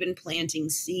probably been planting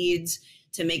seeds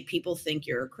to make people think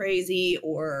you're crazy,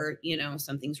 or, you know,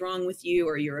 something's wrong with you,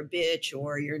 or you're a bitch,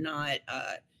 or you're not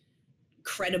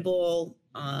credible,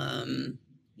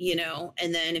 you know.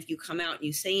 And then if you come out and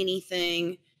you say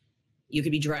anything, you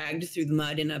could be dragged through the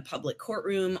mud in a public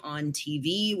courtroom, on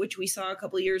TV, which we saw a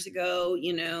couple of years ago.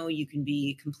 You know, you can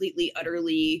be completely,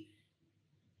 utterly,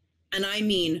 and I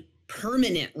mean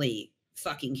permanently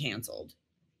fucking canceled,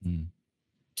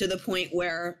 to the point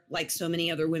where, like so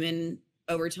many other women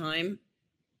over time,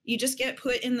 you just get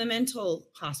put in the mental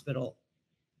hospital.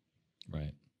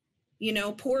 Right. You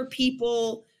know, poor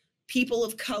people, people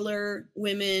of color,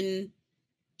 women,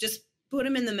 just put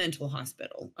them in the mental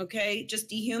hospital. Okay. Just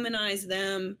dehumanize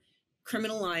them,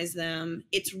 criminalize them.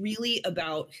 It's really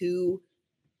about who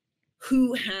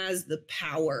has the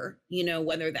power, you know,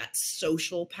 whether that's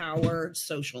social power,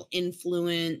 social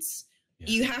influence.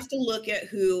 You have to look at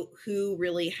who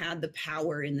really had the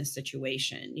power in the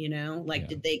situation, you know, like,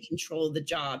 did they control the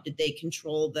job? Did they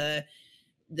control the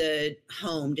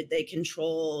home? Did they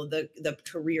control the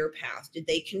career path? Did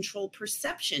they control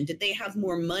perception? Did they have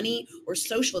more money or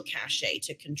social cachet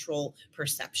to control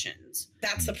perceptions?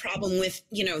 That's the problem with,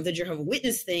 you know, the Jehovah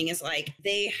Witness thing, is like,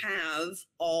 they have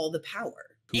all the power.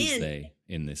 Who's they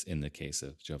in the case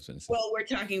of Jehovah's Witnesses? Well, we're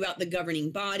talking about the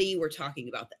governing body. We're talking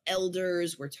about the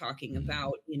elders. We're talking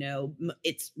about, you know,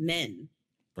 it's men.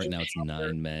 Right now it's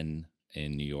 9 men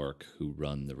in New York who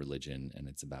run the religion. And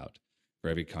it's about, for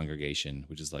every congregation,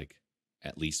 which is like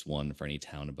at least one for any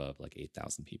town above like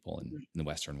 8,000 people in the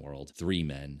Western world, 3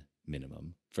 men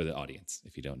minimum for the audience,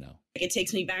 if you don't know. It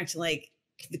takes me back to like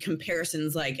the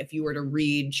comparisons, like if you were to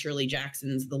read Shirley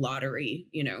Jackson's The Lottery,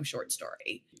 you know, short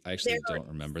story. I actually don't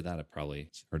remember that. I've probably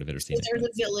heard of it or seen it. There's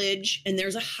a village, and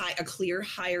there's a clear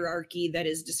hierarchy that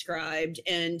is described.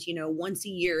 And, you know, once a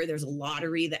year, there's a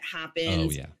lottery that happens. Oh,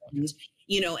 yeah. And,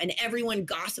 you know, and everyone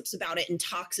gossips about it and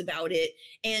talks about it.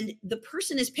 And the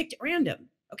person is picked at random.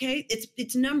 Okay.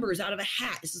 It's numbers out of a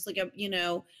hat. It's just like a, you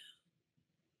know,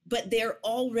 but they're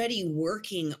already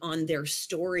working on their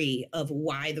story of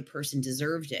why the person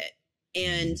deserved it.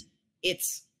 And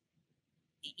it's,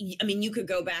 I mean, you could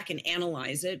go back and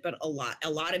analyze it, but a lot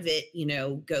of it, you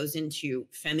know, goes into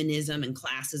feminism and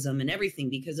classism and everything,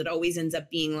 because it always ends up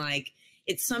being like,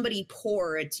 it's somebody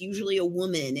poor. It's usually a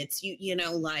woman. It's, you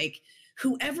know, like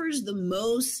whoever's the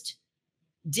most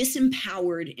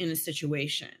disempowered in a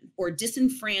situation or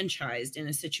disenfranchised in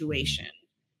a situation.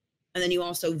 And then you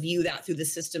also view that through the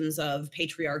systems of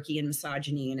patriarchy and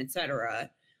misogyny and et cetera.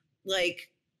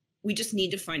 Like, we just need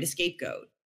to find a scapegoat.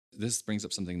 This brings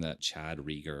up something that Chad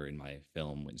Rieger in my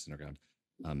film Witness Underground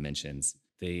mentions.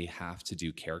 They have to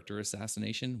do character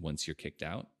assassination once you're kicked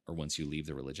out or once you leave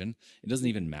the religion. It doesn't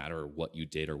even matter what you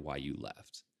did or why you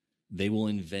left. They will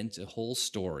invent a whole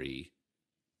story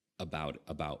about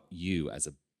you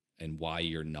and why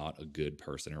you're not a good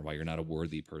person, or why you're not a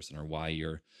worthy person, or why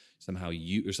you're somehow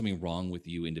there's something wrong with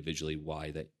you individually,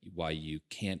 why you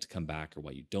can't come back, or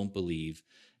why you don't believe.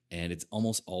 And it's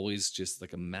almost always just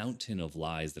like a mountain of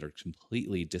lies that are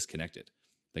completely disconnected.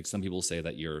 Like some people say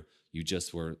that you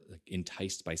just were like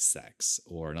enticed by sex,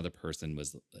 or another person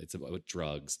it's about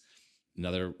drugs.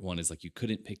 Another one is like you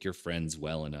couldn't pick your friends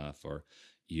well enough, or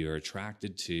you're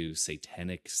attracted to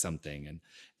satanic something.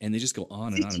 And they just go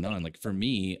on and on and on. Like for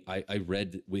me, I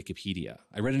read Wikipedia.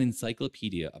 I read an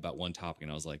encyclopedia about one topic,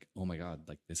 and I was like, oh my God,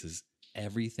 like this is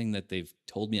everything that they've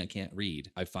told me I can't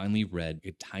read. I finally read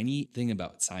a tiny thing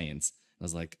about science. I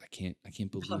was like, I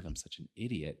can't believe I'm such an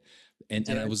idiot. And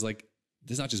I was like,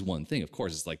 there's not just one thing. Of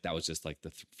course, it's like, that was just like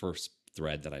the first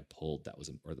thread that I pulled.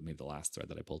 Or maybe the last thread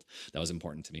that I pulled. That was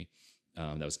important to me.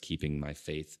 That was keeping my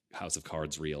faith house of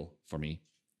cards real for me,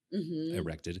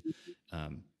 erected.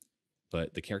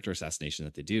 But the character assassination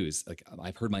that they do is like,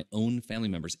 I've heard my own family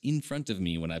members in front of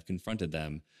me when I've confronted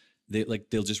them.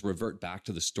 They'll just revert back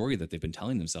to the story that they've been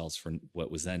telling themselves for what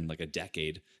was then like a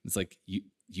decade. It's like,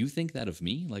 you think that of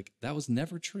me? Like that was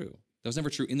never true. That was never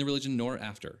true in the religion nor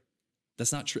after.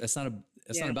 That's not true. That's not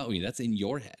about me. That's in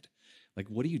your head. Like,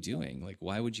 what are you doing? Like,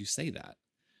 why would you say that?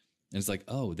 And it's like,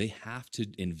 oh, they have to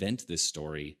invent this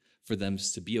story for them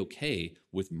to be okay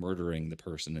with murdering the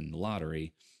person in the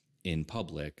lottery in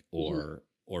public, or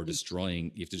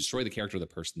destroying. You have to destroy the character of the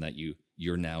person that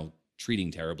you're now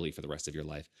treating terribly for the rest of your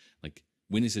life. Like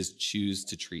witnesses choose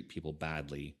to treat people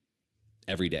badly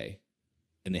every day,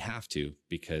 and they have to,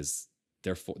 because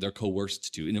they're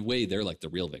coerced to. In a way, they're like the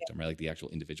real victim, right? Like the actual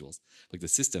individuals, like the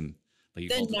system, like you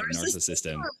call it the narcissist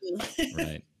system,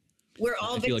 right? We're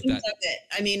all victims of it.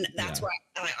 I mean, that's why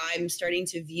I'm starting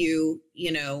to view,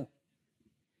 you know,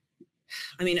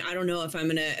 I mean, I don't know if I'm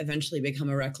going to eventually become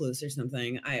a recluse or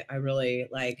something. I really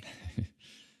like,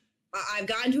 I've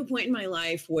gotten to a point in my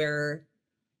life where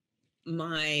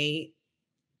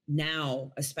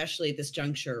especially at this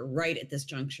juncture, right at this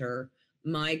juncture,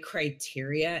 my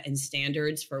criteria and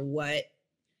standards for what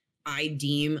I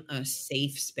deem a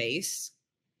safe space,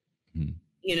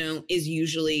 is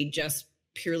usually just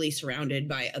purely surrounded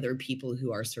by other people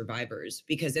who are survivors.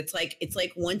 Because it's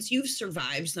like once you've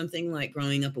survived something like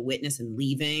growing up a witness and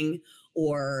leaving,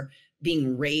 or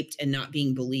being raped and not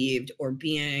being believed, or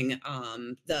being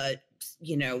the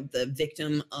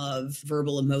victim of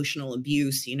verbal emotional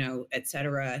abuse, et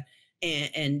cetera,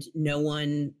 and no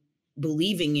one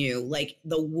believing you, like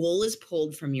the wool is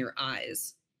pulled from your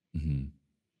eyes in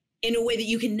a way that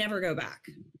you can never go back.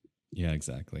 Yeah,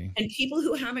 exactly. And people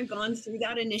who haven't gone through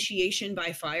that initiation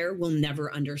by fire will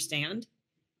never understand.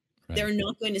 Right. They're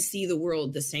not going to see the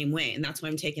world the same way. And that's why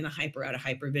I'm taking the hyper out of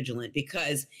hypervigilant,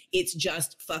 because it's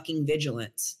just fucking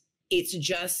vigilance. It's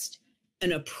just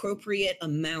an appropriate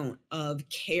amount of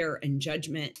care and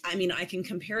judgment. I mean, I can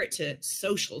compare it to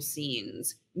social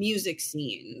scenes, music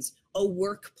scenes, a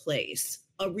workplace,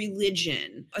 a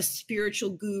religion, a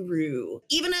spiritual guru,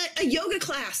 even a yoga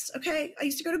class. Okay. I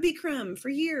used to go to Bikram for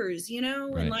years, right.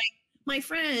 And like my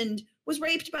friend was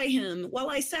raped by him while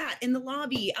I sat in the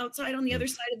lobby outside on the other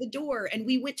side of the door. And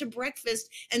we went to breakfast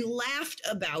and laughed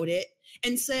about it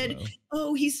and said,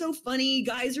 oh, he's so funny.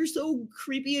 Guys are so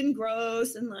creepy and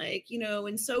gross and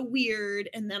and so weird.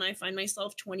 And then I find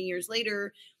myself 20 years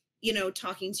later,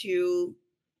 talking to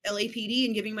LAPD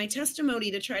and giving my testimony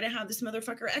to try to have this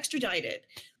motherfucker extradited.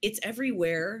 It's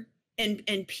everywhere. And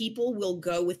people will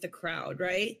go with the crowd,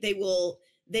 right? They will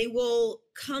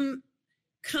come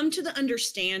to the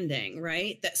understanding,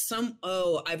 right? That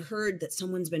I've heard that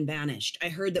someone's been banished. I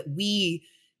heard that we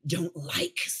don't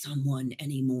like someone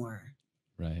anymore.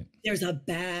 Right. There's a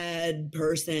bad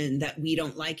person that we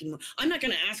don't like anymore. I'm not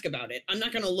going to ask about it. I'm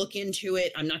not going to look into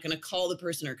it. I'm not going to call the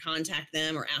person or contact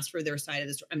them or ask for their side of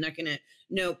the story. I'm not going to,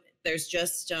 nope. There's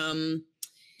just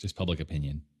public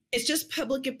opinion. It's just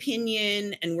public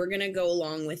opinion. And we're going to go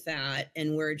along with that.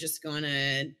 And we're just going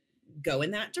to go in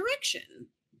that direction.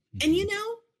 And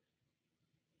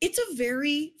it's a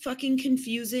very fucking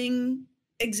confusing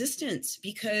existence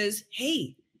because,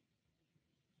 hey,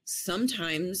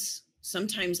 sometimes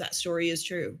that story is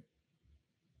true.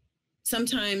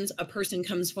 Sometimes a person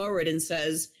comes forward and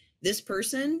says, this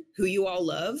person who you all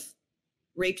love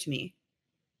raped me.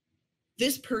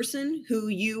 This person who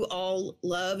you all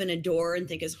love and adore and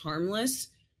think is harmless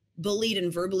bullied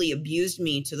and verbally abused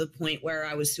me to the point where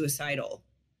I was suicidal.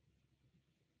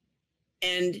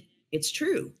 And it's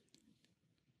true.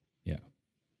 Yeah.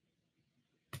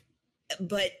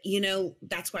 But,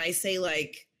 that's why I say,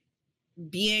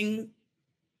 being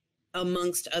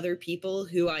amongst other people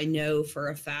who I know for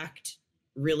a fact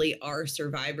really are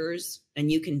survivors,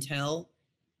 and you can tell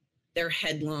they're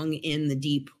headlong in the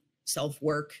deep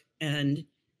self-work, and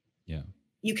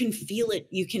you can feel it.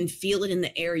 You can feel it in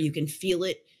the air. You can feel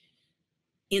it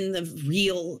in the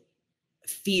real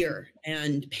fear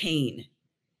and pain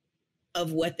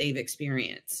of what they've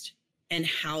experienced and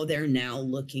how they're now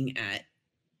looking at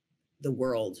the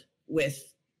world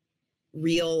with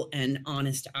real and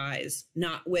honest eyes,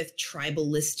 not with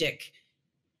tribalistic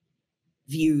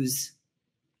views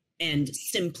and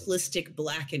simplistic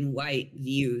black and white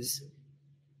views,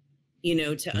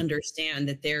 to understand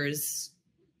that there's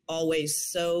always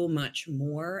so much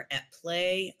more at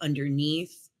play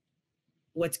underneath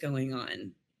what's going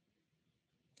on.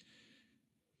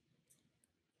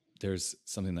 There's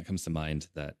something that comes to mind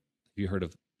that, have you heard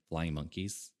of flying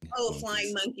monkeys? Oh,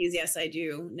 flying monkeys. Yes, I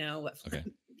do know what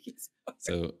flying monkeys are.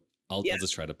 So I'll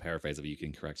just try to paraphrase it. You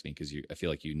can correct me because I feel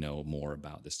like you know more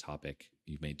about this topic.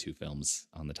 You've made 2 films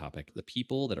on the topic. The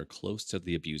people that are close to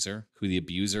the abuser, who the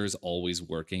abuser is always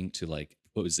working to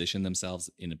position themselves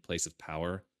in a place of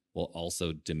power while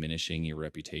also diminishing your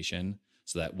reputation,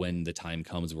 so that when the time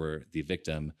comes where the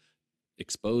victim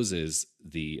exposes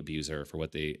the abuser for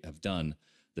what they have done,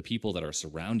 the people that are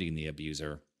surrounding the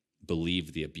abuser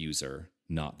believe the abuser,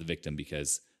 not the victim,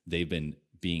 because they've been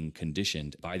being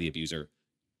conditioned by the abuser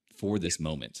for this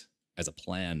moment as a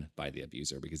plan by the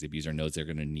abuser, because the abuser knows they're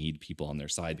going to need people on their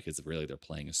side because really they're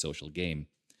playing a social game.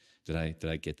 Did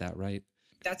I get that right?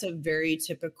 That's a very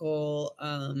typical,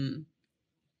 kind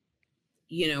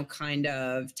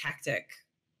of tactic.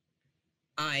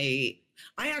 I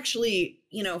actually,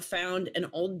 found an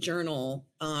old journal.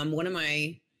 One of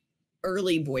my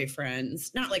early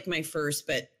boyfriends, not like my first,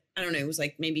 but I don't know, it was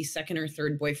maybe second or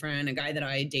third boyfriend, a guy that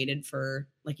I dated for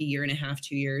a year and a half,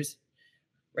 2 years,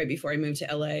 right before I moved to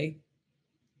LA.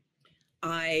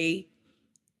 I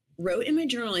wrote in my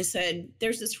journal, I said,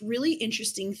 there's this really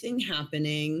interesting thing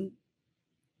happening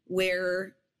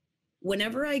where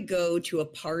whenever I go to a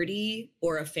party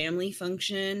or a family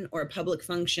function or a public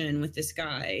function with this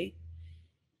guy,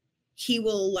 he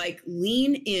will like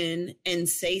lean in and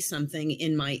say something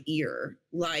in my ear,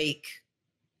 like,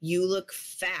 you look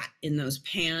fat in those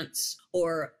pants,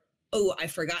 or, oh, I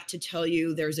forgot to tell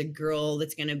you there's a girl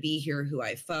that's going to be here who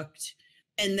I fucked.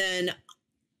 And then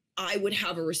I would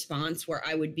have a response where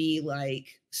I would be like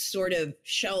sort of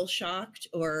shell shocked,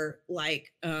 or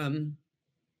like,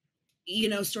 you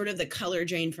know, sort of the color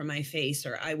drain from my face,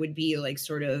 or I would be like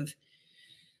sort of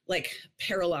like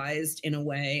paralyzed in a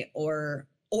way, or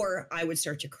I would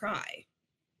start to cry.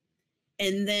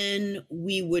 And then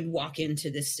we would walk into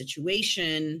this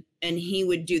situation and he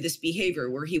would do this behavior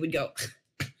where he would go,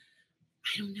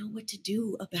 I don't know what to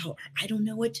do about her. I don't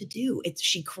know what to do.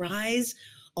 She cries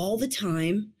all the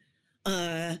time,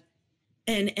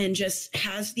 and just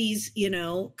has these, you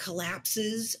know,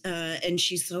 collapses, and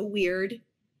she's so weird.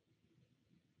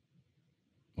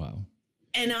 Wow.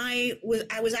 And I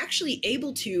was actually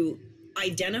able to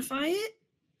identify it.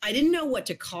 I didn't know what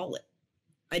to call it.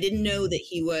 I didn't know that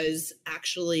he was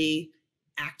actually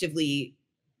actively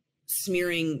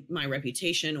smearing my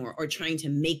reputation or trying to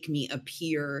make me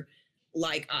appear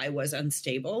like I was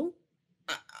unstable.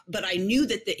 But I knew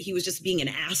that he was just being an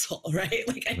asshole, right?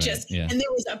 Like and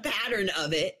there was a pattern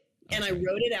of it. And I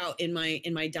wrote it out in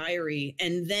my diary.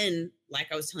 And then, like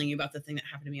I was telling you about the thing that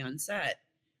happened to me on set,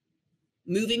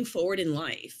 moving forward in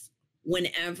life,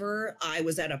 whenever I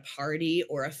was at a party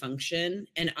or a function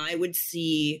and I would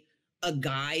see a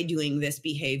guy doing this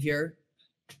behavior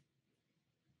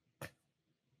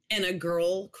and a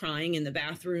girl crying in the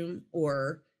bathroom,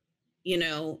 or, you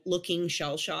know, looking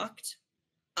shell-shocked,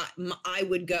 I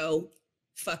would go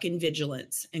fucking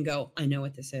vigilance and go, I know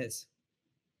what this is.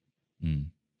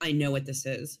 I know what this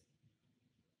is.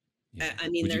 Yeah. I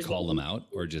mean, would you call them out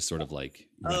or just sort of like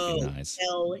recognize?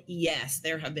 Oh, hell yes.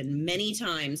 There have been many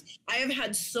times. I have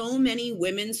had so many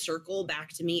women circle back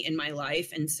to me in my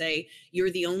life and say, you're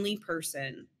the only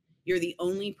person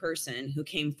who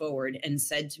came forward and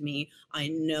said to me, I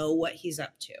know what he's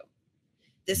up to.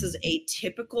 This is a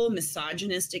typical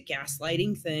misogynistic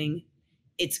gaslighting thing.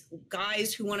 It's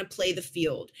guys who want to play the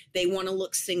field. They want to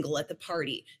look single at the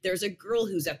party. There's a girl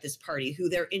who's at this party who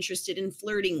they're interested in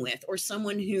flirting with, or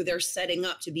someone who they're setting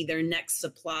up to be their next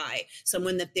supply,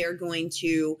 someone that they're going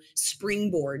to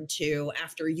springboard to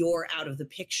after you're out of the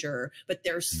picture. But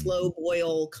they're slow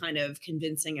boil kind of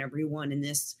convincing everyone in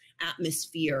this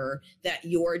atmosphere that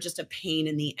you're just a pain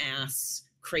in the ass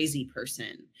crazy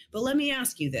person. But let me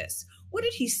ask you this. What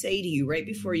did he say to you right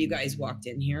before you guys walked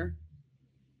in here?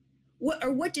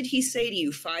 What did he say to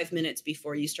you 5 minutes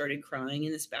before you started crying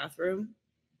in this bathroom?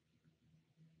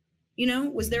 You know,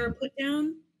 was there a put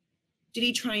down? Did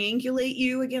he triangulate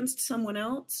you against someone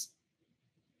else?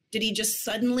 Did he just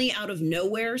suddenly out of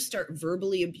nowhere start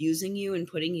verbally abusing you and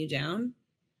putting you down?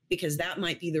 Because that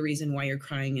might be the reason why you're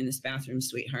crying in this bathroom,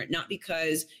 sweetheart. Not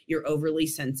because you're overly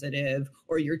sensitive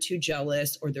or you're too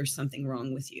jealous or there's something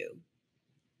wrong with you.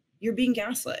 You're being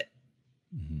gaslit.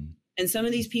 Mm-hmm. And some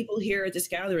of these people here at this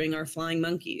gathering are flying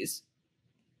monkeys.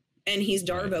 And he's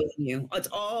darboing you. It's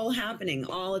all happening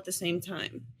all at the same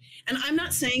time. And I'm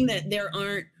not saying that there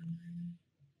aren't,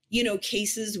 you know,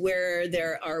 cases where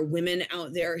there are women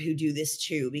out there who do this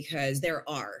too, because there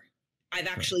are. I've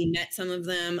actually met some of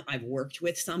them. I've worked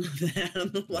with some of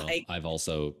them. I've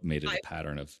also made it a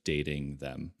pattern of dating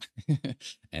them.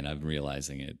 And I'm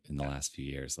realizing it in the last few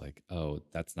years, like, oh,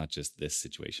 that's not just this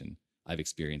situation. I've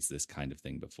experienced this kind of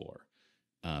thing before.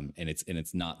 And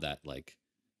it's not that like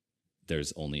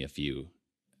there's only a few.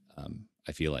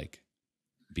 I feel like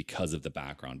because of the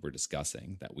background we're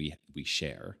discussing that we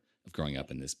share of growing up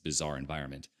in this bizarre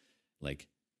environment, like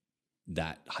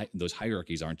those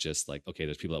hierarchies aren't just like, okay,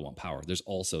 there's people that want power. There's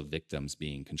also victims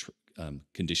being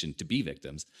conditioned to be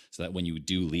victims, so that when you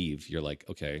do leave, you're like,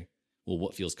 okay, well,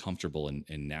 what feels comfortable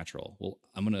and natural? Well,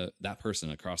 that person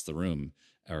across the room,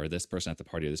 or this person at the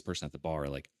party, or this person at the bar,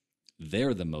 like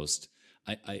they're the most,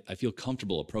 I feel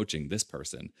comfortable approaching this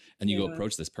person. And you go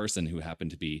approach this person who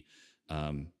happened to be,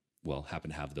 happen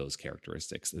to have those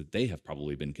characteristics that they have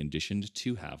probably been conditioned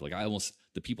to have. Like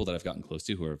the people that I've gotten close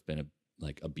to who have been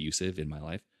like abusive in my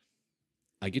life,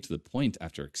 I get to the point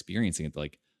after experiencing it,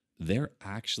 like they're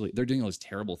doing all these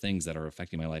terrible things that are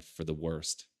affecting my life for the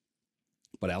worst,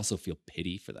 but I also feel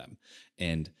pity for them.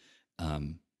 And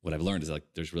what I've learned is like,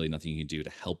 there's really nothing you can do to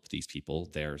help these people.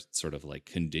 They're sort of like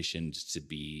conditioned to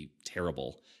be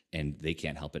terrible and they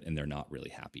can't help it. And they're not really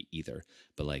happy either.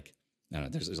 But like, I don't know,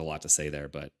 there's a lot to say there,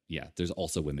 but yeah, there's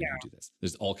also women who do this.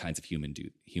 There's all kinds of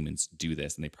humans do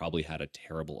this, and they probably had a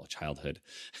terrible childhood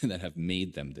that have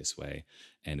made them this way.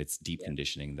 And it's deep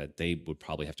conditioning that they would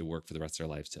probably have to work for the rest of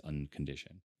their lives to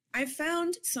uncondition. I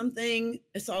found something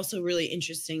that's also really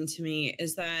interesting to me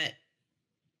is that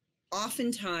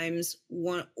oftentimes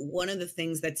one of the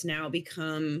things that's now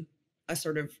become a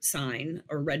sort of sign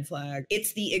or red flag,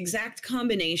 it's the exact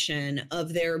combination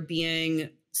of there being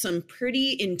some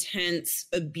pretty intense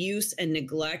abuse and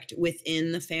neglect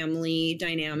within the family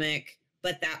dynamic,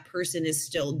 but that person is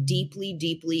still deeply,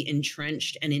 deeply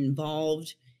entrenched and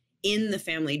involved in the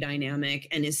family dynamic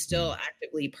and is still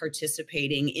actively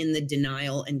participating in the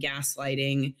denial and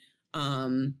gaslighting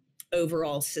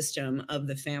overall system of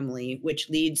the family, which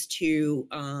leads to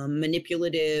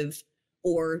manipulative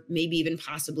or maybe even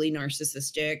possibly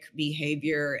narcissistic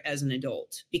behavior as an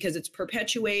adult, because it's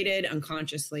perpetuated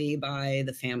unconsciously by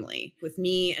the family. With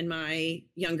me and my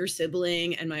younger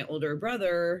sibling and my older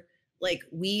brother, like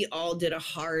we all did a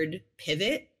hard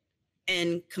pivot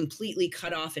and completely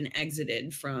cut off and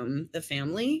exited from the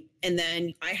family. And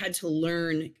then I had to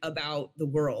learn about the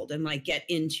world and like get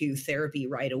into therapy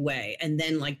right away and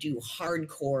then like do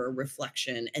hardcore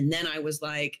reflection. And then I was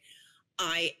like,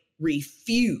 I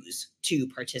refuse to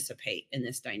participate in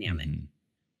this dynamic.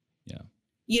 Yeah.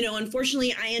 You know,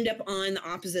 unfortunately, I end up on the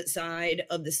opposite side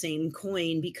of the same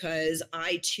coin because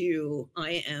I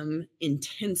am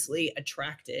intensely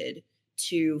attracted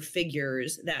to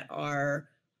figures that are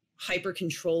hyper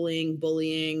controlling,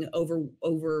 bullying,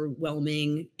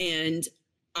 overwhelming, and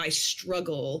I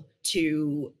struggle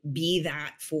to be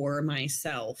that for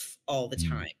myself all the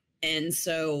time. And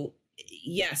so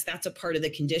yes, that's a part of the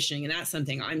conditioning, and that's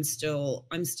something I'm still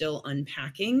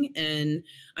unpacking, and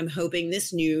I'm hoping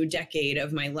this new decade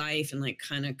of my life and like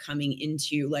kind of coming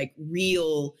into like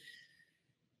real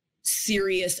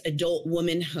serious adult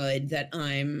womanhood that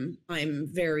I'm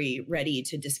very ready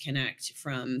to disconnect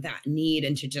from that need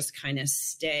and to just kind of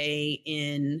stay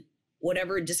in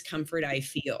whatever discomfort I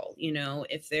feel. You know,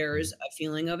 if there's a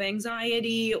feeling of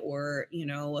anxiety or, you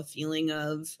know, a feeling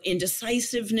of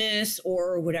indecisiveness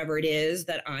or whatever it is,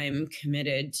 that I'm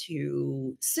committed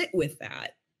to sit with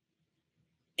that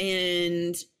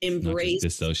and embrace. Not to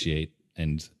dissociate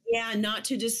and. Yeah, not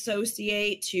to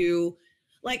dissociate, to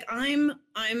like, I'm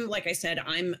like I said,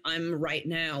 I'm right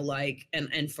now, like,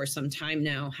 and for some time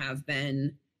now have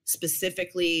been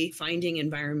specifically finding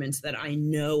environments that I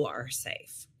know are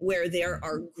safe, where there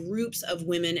are groups of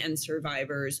women and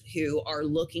survivors who are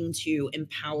looking to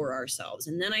empower ourselves.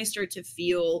 And then I start to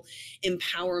feel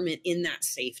empowerment in that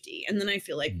safety. And then I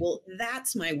feel like, well,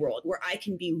 that's my world where I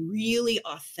can be really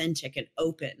authentic and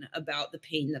open about the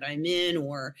pain that I'm in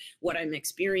or what I'm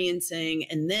experiencing.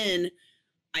 And then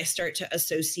I start to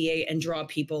associate and draw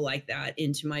people like that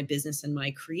into my business and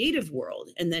my creative world.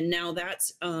 And then now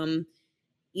that's,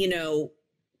 you know,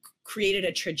 created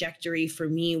a trajectory for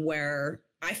me where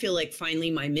I feel like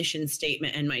finally my mission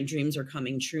statement and my dreams are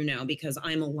coming true now, because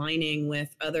I'm aligning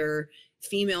with other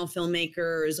female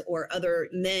filmmakers or other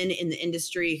men in the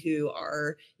industry who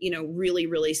are, you know, really,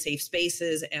 really safe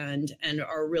spaces and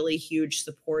are really huge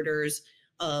supporters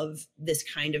of this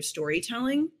kind of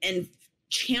storytelling, and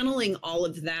channeling all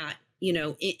of that, you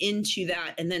know, into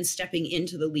that, and then stepping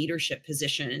into the leadership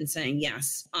position and saying,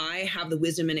 yes, I have the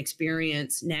wisdom and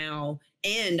experience now,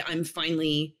 and I'm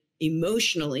finally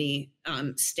emotionally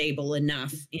stable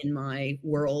enough in my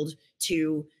world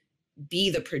to be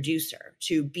the producer,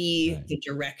 to be the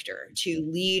director, to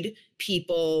lead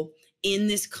people in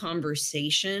this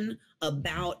conversation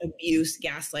about abuse,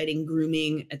 gaslighting,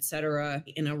 grooming, etc.,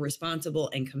 in a responsible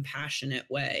and compassionate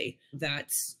way.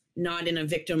 That's not in a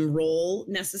victim role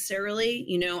necessarily,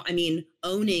 you know, I mean,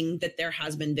 owning that there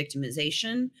has been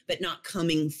victimization, but not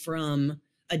coming from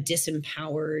a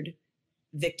disempowered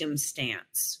victim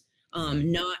stance,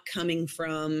 not coming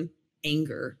from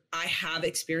anger. I have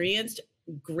experienced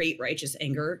great righteous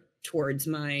anger towards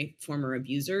my former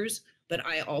abusers, but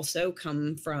I also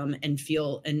come from and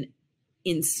feel an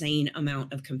insane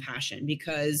amount of compassion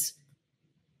because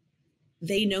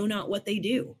they know not what they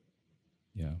do.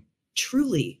 Yeah.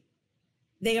 Truly.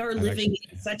 They are living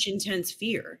in such intense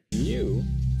fear. You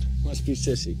must be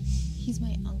Sissy. He's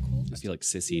my uncle. I feel like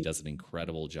Sissy does an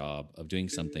incredible job of doing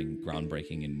something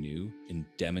groundbreaking and new in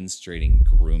demonstrating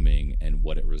grooming and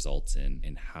what it results in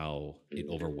and how it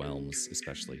overwhelms,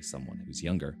 especially someone who's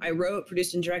younger. I wrote,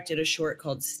 produced, and directed a short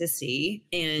called Sissy,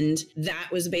 and that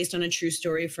was based on a true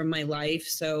story from my life.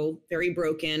 So very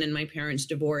broken, and my parents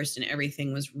divorced, and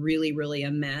everything was really, really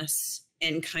a mess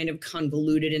and kind of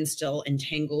convoluted and still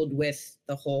entangled with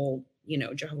the whole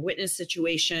Jehovah Witness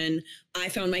situation. I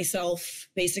found myself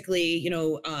basically,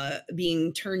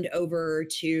 being turned over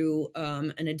to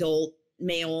an adult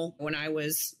male when I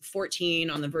was 14,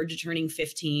 on the verge of turning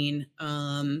 15.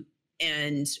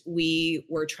 And we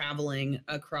were traveling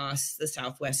across the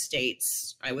Southwest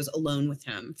states. I was alone with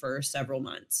him for several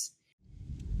months.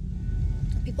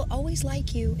 People always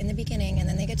like you in the beginning, and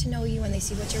then they get to know you and they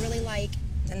see what you're really like,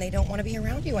 and they don't want to be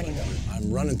around you anymore.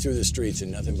 I'm running through the streets in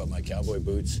nothing but my cowboy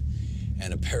boots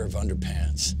and a pair of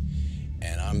underpants.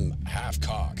 And I'm half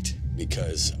cocked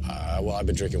because, I've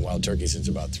been drinking wild turkey since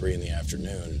about 3 in the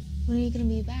afternoon. When are you going to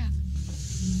be back?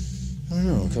 I don't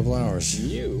know, a couple hours.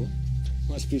 You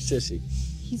must be Sissy.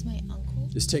 He's my uncle.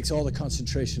 This takes all the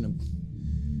concentration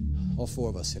of all 4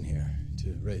 of us in here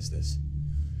to raise this.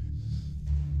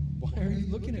 Why are you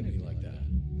looking at me like that?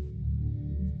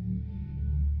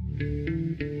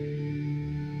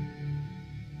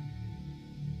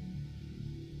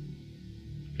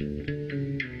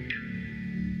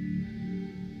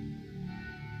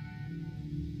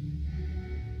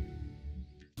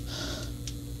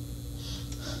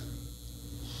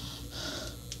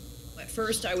 At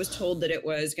first, I was told that it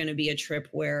was going to be a trip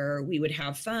where we would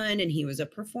have fun, and he was a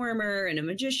performer and a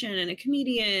magician and a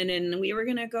comedian, and we were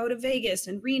going to go to Vegas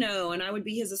and Reno, and I would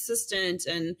be his assistant.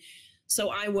 And so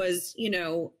I was,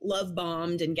 love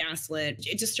bombed and gaslit.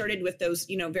 It just started with those,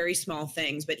 very small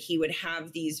things, but he would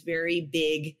have these very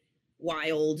big,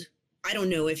 wild, I don't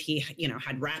know if he,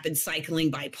 had rapid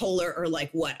cycling bipolar or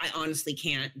like what. I honestly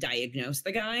can't diagnose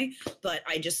the guy, but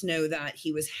I just know that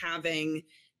he was having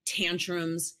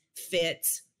tantrums,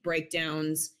 fits,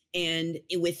 breakdowns, and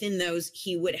within those,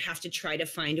 he would have to try to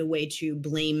find a way to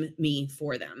blame me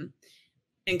for them.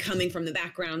 And coming from the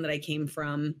background that I came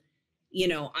from,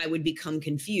 I would become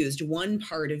confused. One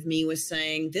part of me was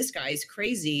saying, this guy's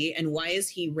crazy, and why is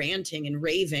he ranting and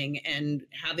raving and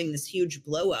having this huge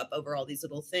blow up over all these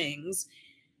little things,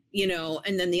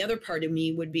 and then the other part of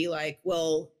me would be like,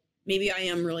 well, maybe I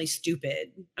am really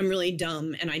stupid. I'm really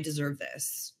dumb, and I deserve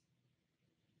this.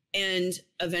 And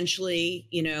eventually,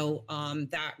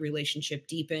 that relationship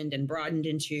deepened and broadened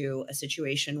into a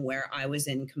situation where I was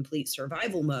in complete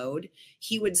survival mode.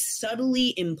 He would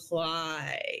subtly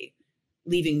imply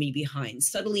leaving me behind,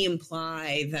 subtly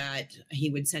imply that he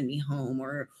would send me home,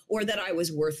 or that I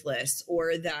was worthless,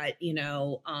 or that,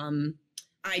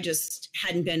 I just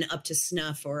hadn't been up to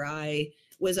snuff, or I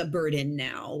was a burden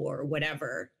now, or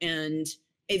whatever. And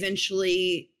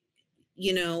eventually,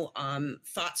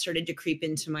 thoughts started to creep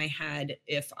into my head.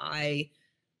 If I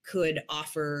could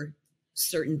offer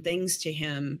certain things to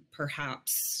him,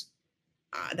 perhaps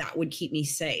that would keep me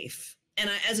safe. And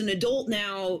as an adult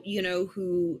now,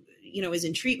 who, is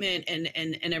in treatment and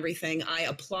everything, I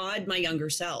applaud my younger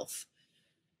self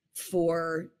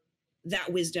for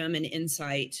that wisdom and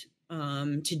insight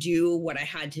to do what I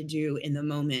had to do in the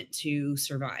moment to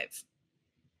survive.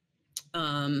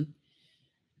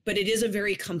 But it is a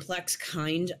very complex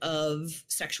kind of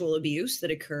sexual abuse that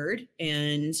occurred.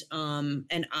 And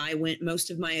I went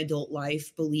most of my adult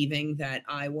life believing that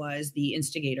I was the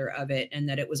instigator of it, and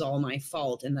that it was all my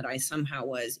fault, and that I somehow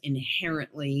was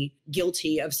inherently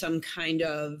guilty of some kind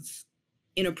of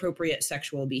inappropriate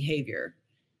sexual behavior.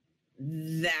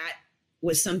 That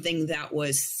was something that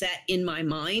was set in my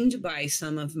mind by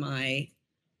some of my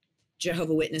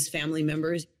Jehovah Witness family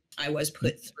members. I was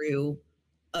put through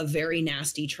a very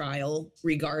nasty trial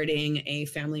regarding a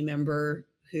family member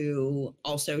who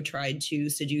also tried to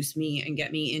seduce me and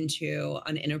get me into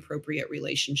an inappropriate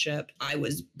relationship. I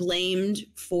was blamed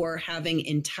for having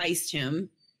enticed him.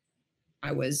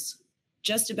 I was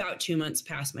just about 2 months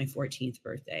past my 14th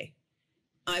birthday.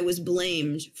 I was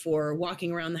blamed for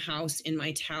walking around the house in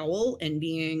my towel and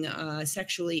being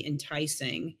sexually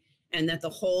enticing, and that the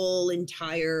whole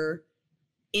entire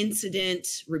incident,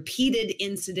 repeated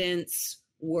incidents,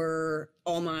 were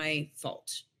all my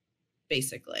fault,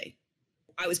 basically.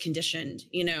 I was conditioned,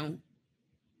 and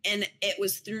it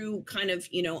was through kind of,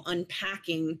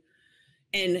 unpacking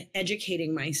and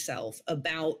educating myself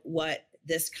about what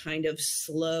this kind of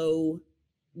slow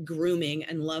grooming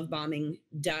and love bombing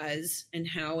does, and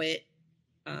how it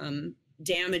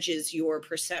damages your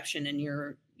perception and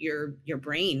your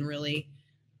brain, really.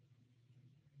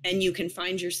 And you can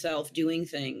find yourself doing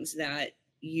things that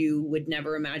you would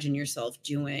never imagine yourself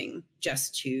doing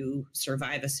just to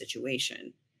survive a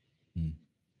situation. Mm.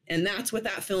 And that's what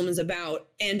that film is about.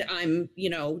 And I'm,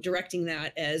 directing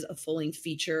that as a full-length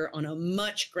feature on a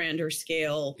much grander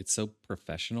scale. It's so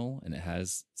professional, and it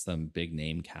has some big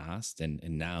name cast. And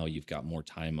now you've got more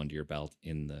time under your belt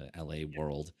in the LA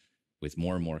world with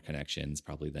more and more connections,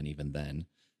 probably than even then.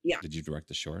 Yeah. Did you direct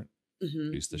the short?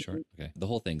 Produce the short. Okay. The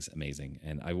whole thing's amazing.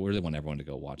 And I really want everyone to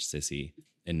go watch Sissy.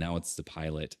 And now it's the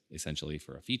pilot essentially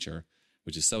for a feature,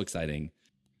 which is so exciting.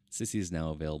 Sissy is now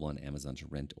available on Amazon to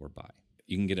rent or buy.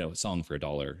 You can get a song for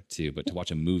 $1 too, but to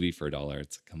watch a movie for $1,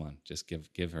 it's come on, just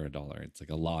give her $1. It's like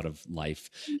a lot of life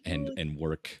and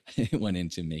work went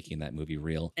into making that movie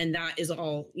real. And that is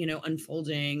all,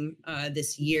 unfolding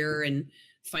this year. And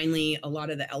finally, a lot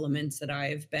of the elements that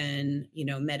I've been,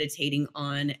 meditating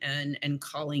on and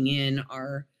calling in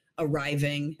are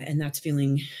arriving. And that's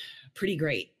feeling pretty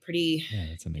great, yeah,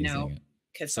 that's amazing.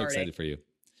 Cathartic. So excited for you.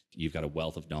 You've got a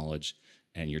wealth of knowledge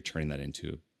and you're turning that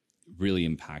into really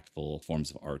impactful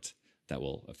forms of art that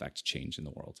will affect change in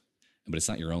the world. But it's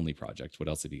not your only project. What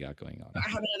else have you got going on? I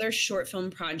have another short film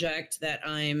project that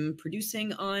I'm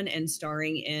producing on and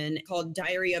starring in called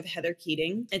Diary of Heather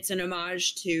Keating. It's an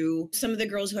homage to some of the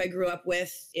girls who I grew up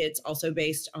with. It's also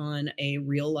based on a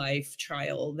real life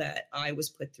trial that I was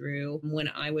put through. When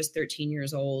I was 13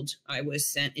 years old, I was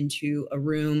sent into a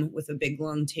room with a big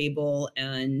long table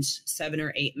and 7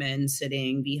 or 8 men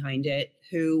sitting behind it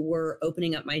who were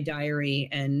opening up my diary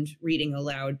and reading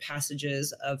aloud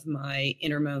passages of my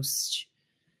innermost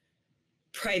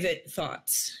private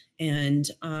thoughts. And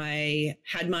I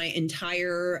had my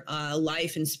entire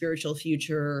life and spiritual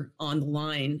future on the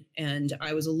line. And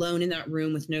I was alone in that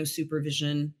room with no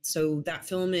supervision. So that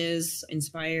film is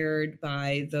inspired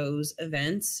by those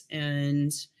events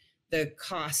and the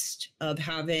cost of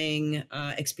having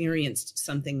experienced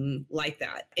something like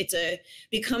that. It's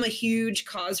become a huge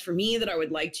cause for me that I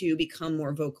would like to become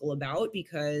more vocal about,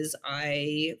 because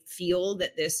I feel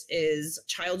that this is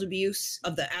child abuse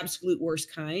of the absolute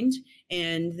worst kind.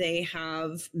 And they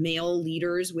have male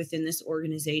leaders within this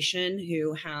organization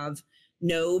who have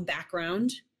no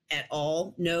background at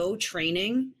all, no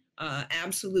training,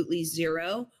 absolutely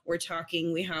zero.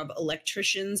 We have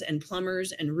electricians and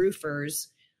plumbers and roofers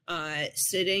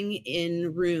sitting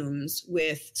in rooms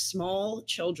with small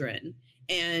children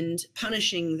and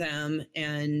punishing them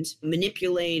and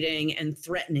manipulating and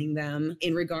threatening them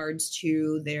in regards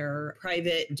to their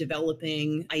private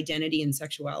developing identity and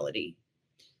sexuality.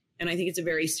 And I think it's a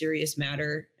very serious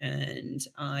matter, and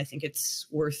I think it's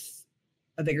worth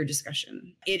a bigger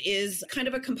discussion. It is kind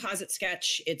of a composite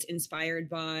sketch. It's inspired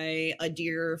by a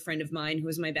dear friend of mine who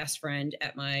was my best friend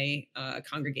at my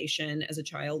congregation as a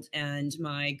child, and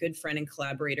my good friend and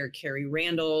collaborator, Carrie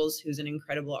Randalls, who's an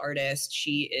incredible artist.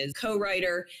 She is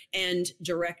co-writer and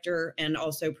director and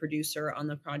also producer on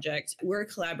the project. We're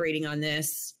collaborating on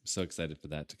this. So excited for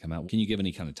that to come out. Can you give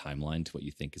any kind of timeline to what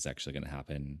you think is actually going to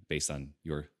happen based on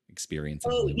your experience?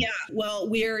 Oh, yeah. Well,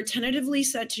 we're tentatively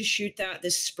set to shoot that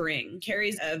this spring.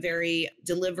 Carrie's a very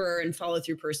deliver and follow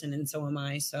through person, and so am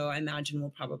I. So I imagine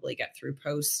we'll probably get through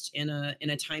post in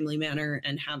a timely manner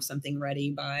and have something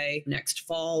ready by next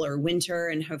fall or winter,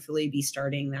 and hopefully be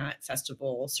starting that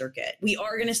festival circuit. We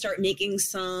are going to start making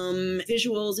some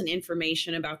visuals and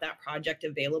information about that project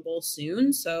available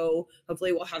soon. So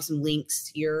hopefully we'll have some links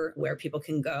here where people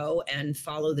can go and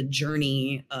follow the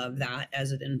journey of that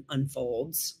as it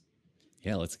unfolds.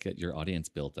 Yeah, let's get your audience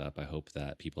built up. I hope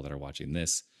that people that are watching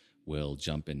this will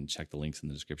jump and check the links in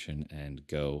the description and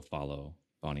go follow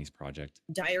Bonnie's project.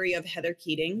 Diary of Heather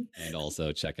Keating. And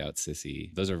also check out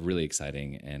Sissy. Those are really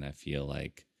exciting. And I feel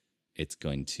like it's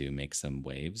going to make some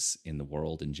waves in the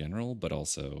world in general, but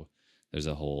also there's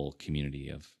a whole community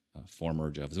of former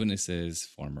Jehovah's Witnesses,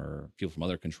 former people from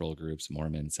other control groups,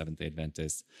 Mormons, Seventh-day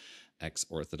Adventists,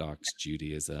 ex-Orthodox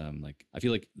Judaism. Like, I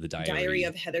feel like the Diary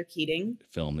of Heather Keating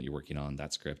film that you're working on,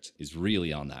 that script is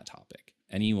really on that topic.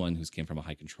 Anyone who's came from a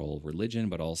high control religion,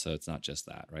 but also it's not just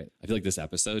that, right? I feel like this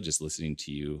episode, just listening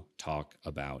to you talk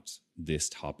about this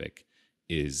topic,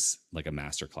 is like a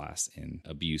masterclass in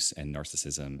abuse and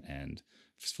narcissism and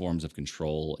forms of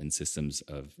control and systems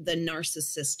of the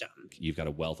narcissism. You've got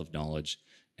a wealth of knowledge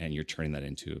and you're turning that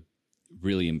into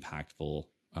really impactful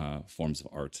forms of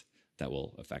art that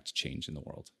will affect change in the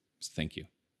world. So thank you.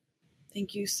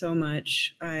 Thank you so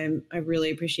much. I really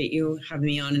appreciate you having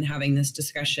me on and having this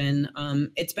discussion.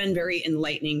 It's been very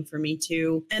enlightening for me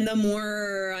too. And the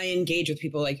more I engage with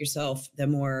people like yourself, the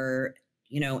more,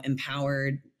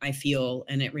 empowered I feel.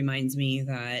 And it reminds me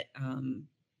that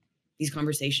these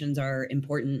conversations are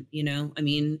important, I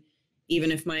mean,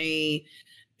 even if my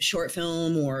short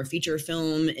film or feature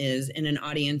film is in an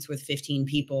audience with 15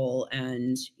 people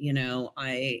and,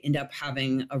 I end up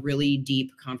having a really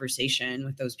deep conversation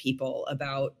with those people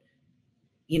about,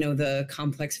 the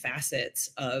complex facets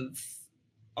of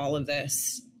all of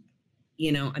this,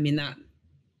 that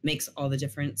makes all the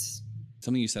difference.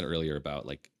 Something you said earlier about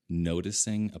like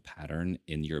noticing a pattern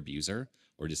in your abuser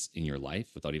or just in your life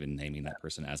without even naming that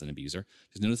person as an abuser.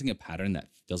 Just noticing a pattern that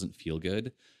doesn't feel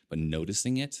good, but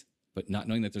noticing it, but not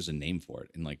knowing that there's a name for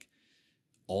it. And like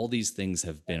all these things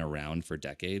have been around for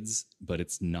decades, but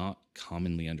it's not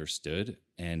commonly understood.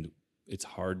 And it's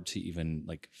hard to even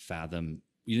like fathom.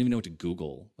 You don't even know what to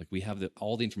Google. Like we have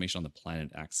all the information on the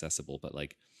planet accessible, but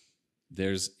like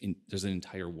there's an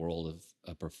entire world of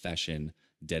a profession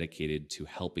dedicated to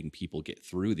helping people get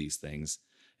through these things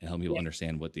and helping people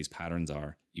understand what these patterns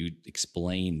are. You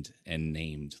explained and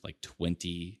named like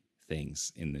 20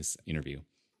 things in this interview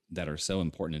that are so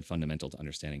important and fundamental to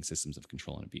understanding systems of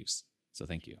control and abuse. So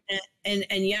thank you. And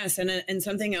yes, and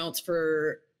something else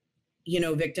for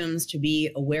victims to be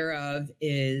aware of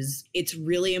is it's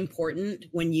really important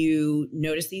when you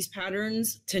notice these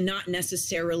patterns to not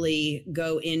necessarily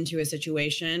go into a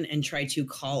situation and try to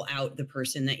call out the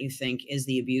person that you think is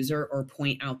the abuser or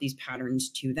point out these patterns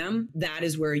to them. That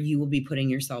is where you will be putting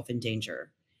yourself in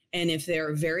danger. And if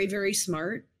they're very, very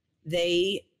smart,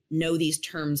 they know these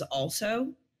terms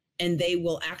also, and they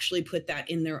will actually put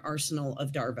that in their arsenal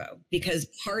of DARVO, because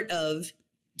part of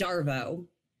DARVO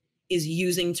is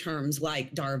using terms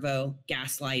like DARVO,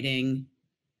 gaslighting,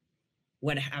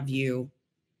 what have you,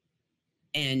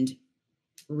 and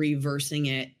reversing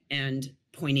it and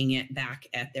pointing it back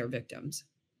at their victims.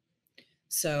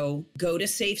 So go to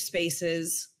safe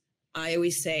spaces. I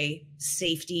always say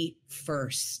safety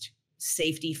first,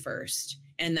 safety first.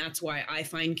 And that's why I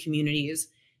find communities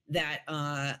that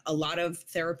a lot of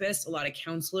therapists, a lot of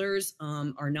counselors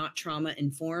are not trauma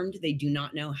informed. They do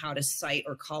not know how to cite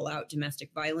or call out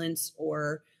domestic violence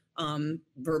or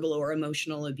verbal or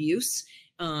emotional abuse.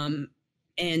 And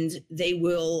they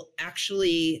will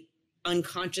actually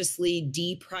unconsciously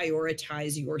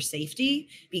deprioritize your safety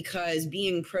because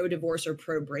being pro-divorce or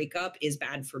pro-breakup is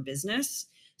bad for business.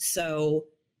 So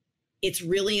it's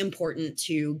really important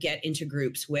to get into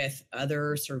groups with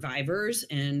other survivors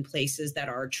and places that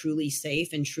are truly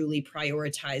safe and truly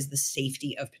prioritize the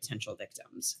safety of potential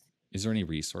victims. Is there any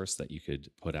resource that you could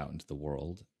put out into the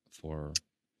world for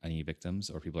any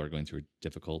victims or people who are going through a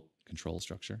difficult control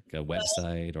structure, like a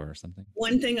website or something?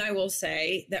 One thing I will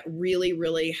say that really,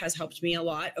 really has helped me a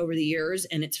lot over the years,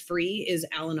 and it's free, is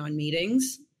Al-Anon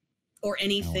meetings. Or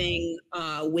anything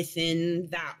within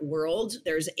that world.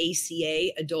 There's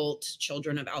ACA, Adult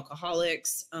Children of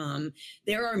Alcoholics.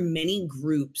 There are many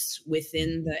groups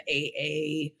within the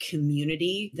AA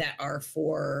community that are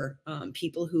for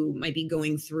people who might be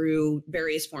going through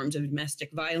various forms of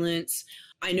domestic violence.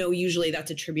 I know usually that's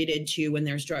attributed to when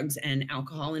there's drugs and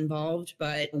alcohol involved,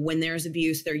 but when there's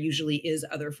abuse, there usually is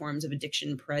other forms of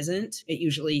addiction present. It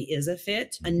usually is a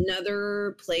fit.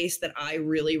 Another place that I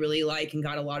really, really like and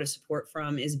got a lot of support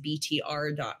from is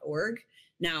btr.org.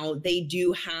 Now, they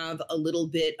do have a little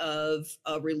bit of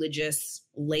a religious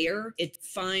layer. It's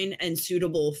fine and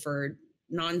suitable for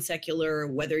non-secular,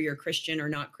 whether you're Christian or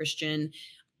not Christian.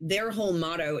 Their whole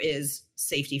motto is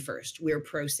safety first. We're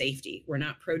pro-safety. We're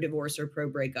not pro-divorce or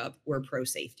pro-breakup. We're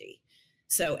pro-safety.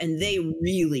 So, and they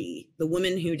really, the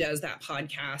woman who does that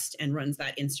podcast and runs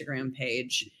that Instagram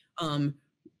page,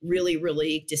 really,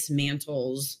 really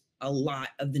dismantles a lot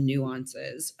of the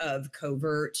nuances of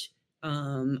covert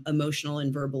emotional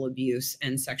and verbal abuse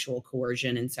and sexual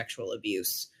coercion and sexual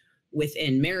abuse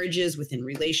within marriages, within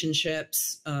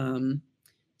relationships.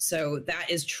 So that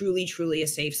is truly, truly a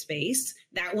safe space.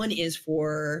 That one is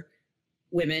for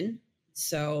women.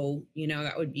 So,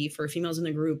 that would be for females in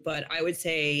the group. But I would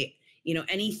say,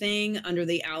 anything under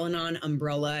the Al-Anon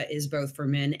umbrella is both for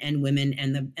men and women.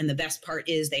 And the best part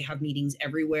is they have meetings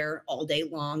everywhere all day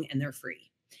long and they're free.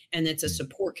 And it's a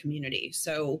support community.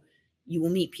 So you will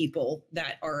meet people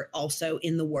that are also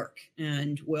in the work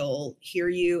and will hear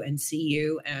you and see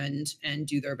you and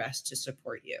do their best to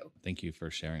support you. Thank you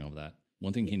for sharing all of that.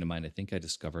 One thing came to mind. I think I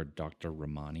discovered Dr.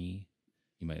 Ramani.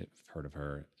 You might have heard of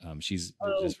her. She's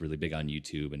just really big on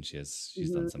YouTube, and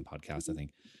she's done some podcasts, I think.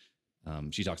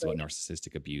 She talks about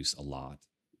narcissistic abuse a lot,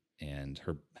 and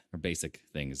her basic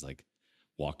thing is like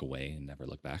walk away and never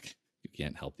look back. You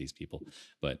can't help these people,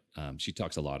 but she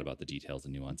talks a lot about the details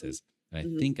and nuances. And I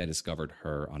think I discovered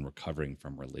her on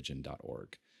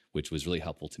recoveringfromreligion.org, which was really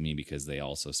helpful to me because they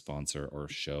also sponsor or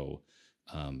show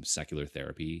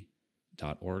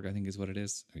seculartherapy.org, I think is what it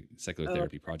is, Secular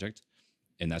Therapy Project.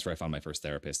 And that's where I found my first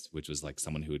therapist, which was like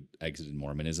someone who had exited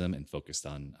Mormonism and focused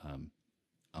on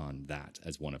that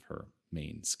as one of her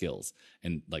main skills.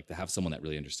 And like to have someone that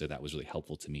really understood that was really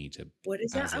helpful to me. What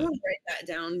is that? I want to write that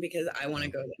down because I want to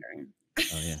go there.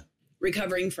 Oh yeah.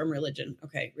 Recovering from religion.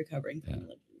 Okay. Recovering from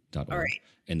religion. All right.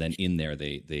 And then in there,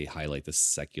 they highlight the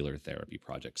secular therapy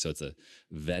project. So it's a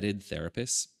vetted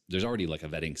therapist. There's already like a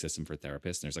vetting system for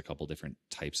therapists. There's a couple different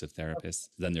types of therapists.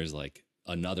 Then there's like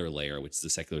another layer, which is the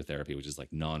secular therapy, which is like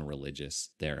non-religious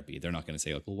therapy. They're not going to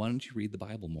say like, well, why don't you read the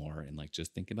Bible more and like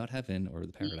just think about heaven or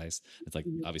the paradise? It's like,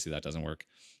 obviously that doesn't work.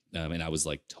 And I was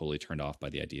like totally turned off by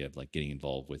the idea of like getting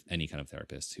involved with any kind of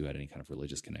therapist who had any kind of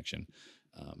religious connection.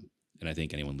 And I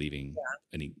think anyone leaving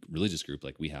any religious group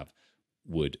like we have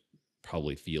would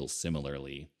probably feel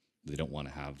similarly. They don't want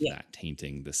to have that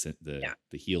tainting the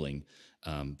healing.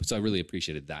 So I really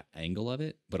appreciated that angle of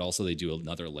it, but also they do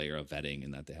another layer of vetting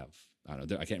in that they have, I don't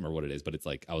know, I can't remember what it is, but it's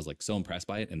like, I was like so impressed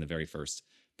by it. And the very first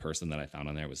person that I found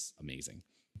on there was amazing.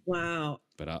 Wow.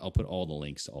 But I'll put all the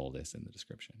links to all this in the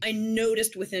description. I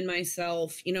noticed within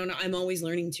myself, you know, and I'm always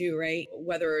learning too, right?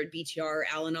 Whether BTR,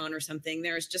 Al-Anon or something,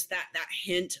 there's just that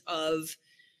hint of,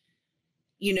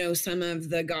 you know, some of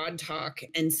the God talk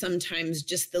and sometimes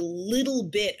just the little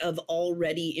bit of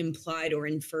already implied or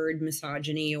inferred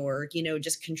misogyny or, you know,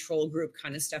 just control group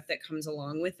kind of stuff that comes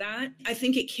along with that. I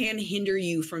think it can hinder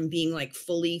you from being like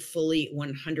fully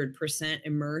 100%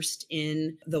 immersed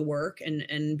in the work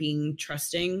and being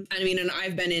trusting. I mean, and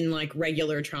I've been in like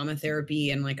regular trauma therapy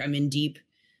and like I'm in deep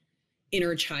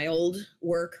inner child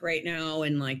work right now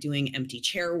and like doing empty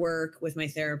chair work with my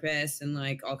therapist and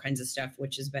like all kinds of stuff,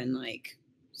 which has been like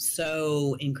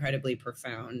so incredibly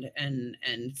profound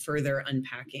and further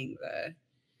unpacking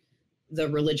the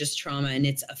religious trauma and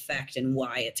its effect and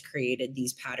why it's created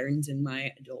these patterns in my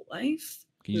adult life.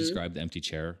 Can you describe the empty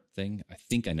chair thing? I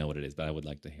think I know what it is, but I would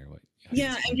like to hear what.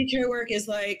 Yeah, empty chair work is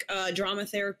like drama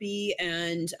therapy,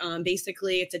 and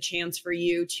basically it's a chance for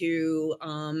you to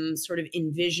sort of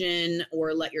envision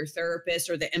or let your therapist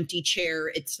or the empty chair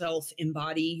itself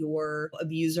embody your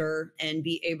abuser and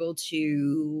be able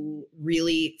to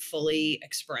really fully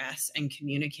express and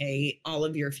communicate all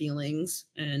of your feelings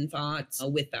and thoughts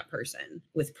with that person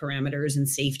with parameters and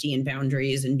safety and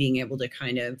boundaries and being able to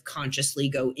kind of consciously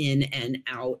go in and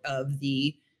out of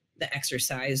the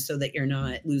exercise so that you're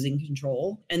not losing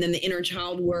control. And then the inner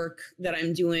child work that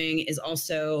I'm doing is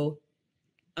also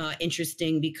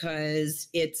interesting because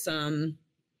it's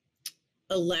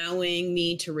allowing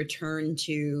me to return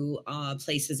to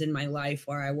places in my life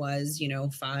where I was, you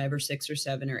know, 5 or 6 or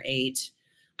 7 or 8.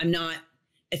 I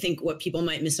think what people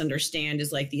might misunderstand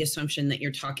is like the assumption that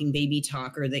you're talking baby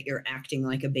talk or that you're acting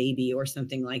like a baby or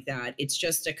something like that. It's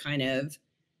just a kind of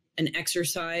an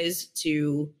exercise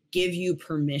to give you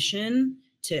permission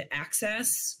to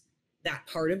access that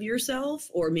part of yourself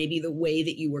or maybe the way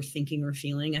that you were thinking or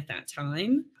feeling at that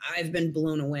time. I've been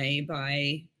blown away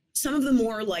by some of the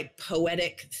more like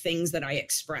poetic things that I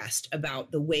expressed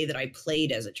about the way that I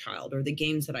played as a child or the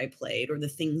games that I played or the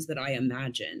things that I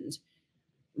imagined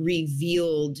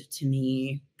revealed to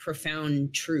me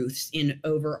profound truths in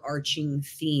overarching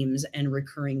themes and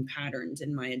recurring patterns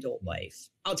in my adult life.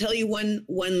 I'll tell you one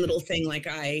little thing, like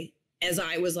as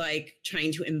I was like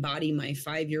trying to embody my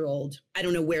 5-year-old, I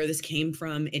don't know where this came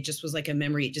from. It just was like a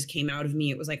memory. It just came out of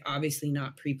me. It was like obviously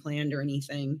not pre-planned or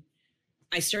anything.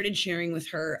 I started sharing with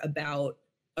her about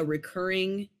a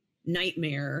recurring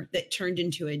nightmare that turned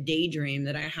into a daydream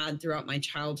that I had throughout my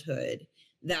childhood,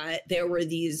 that there were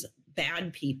these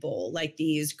bad people, like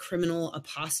these criminal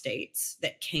apostates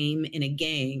that came in a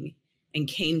gang and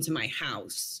came to my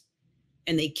house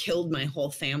and they killed my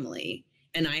whole family.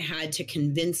 And I had to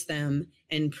convince them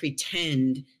and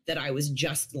pretend that I was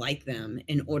just like them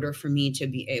in order for me to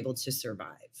be able to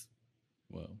survive.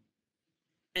 Whoa.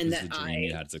 And this that is a dream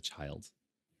you had as a child.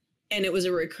 And it was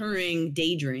a recurring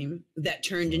daydream that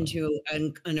turned into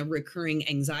a recurring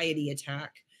anxiety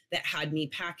attack that had me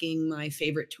packing my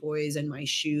favorite toys and my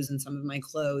shoes and some of my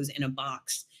clothes in a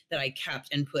box that I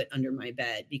kept and put under my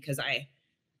bed because I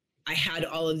had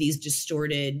all of these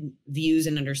distorted views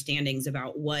and understandings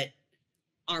about what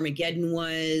Armageddon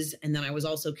was. And then I was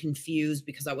also confused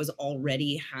because I was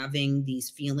already having these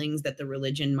feelings that the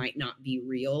religion might not be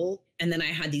real. And then I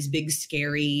had these big,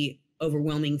 scary,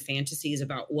 overwhelming fantasies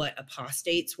about what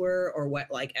apostates were or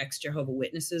what like ex-Jehovah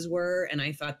Witnesses were. And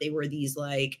I thought they were these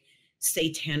like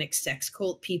satanic sex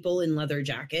cult people in leather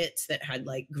jackets that had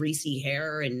like greasy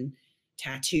hair and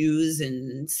tattoos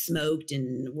and smoked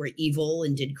and were evil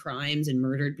and did crimes and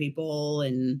murdered people.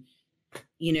 And,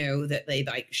 you know, that they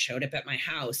like showed up at my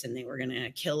house and they were going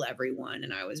to kill everyone.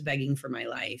 And I was begging for my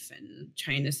life and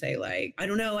trying to say like, I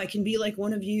don't know, I can be like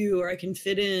one of you or I can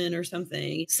fit in or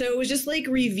something. So it was just like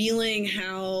revealing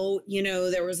how, you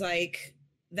know, there was like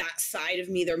that side of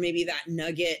me, there maybe that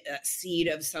nugget, that seed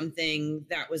of something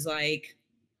that was like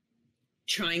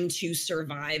trying to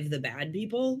survive the bad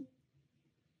people.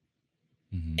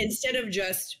 instead of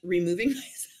just removing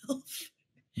myself.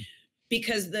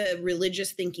 Because the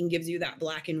religious thinking gives you that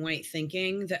black and white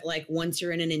thinking that like once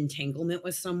you're in an entanglement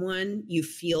with someone, you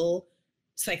feel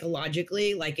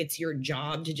psychologically like it's your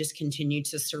job to just continue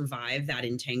to survive that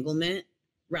entanglement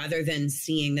rather than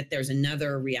seeing that there's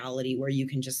another reality where you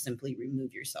can just simply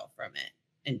remove yourself from it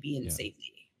and be in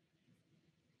safety.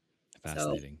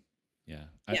 Fascinating. So,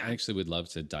 I actually would love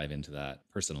to dive into that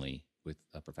personally with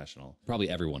a professional. Probably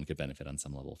everyone could benefit on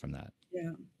some level from that.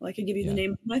 Yeah. Well, I could give you the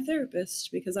name of my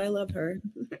therapist because I love her.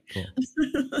 Cool.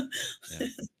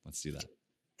 Let's do that.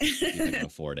 See if I can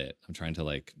afford it. I'm trying to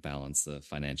like balance the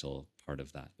financial part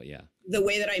of that, but the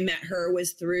way that I met her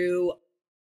was through,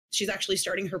 she's actually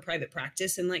starting her private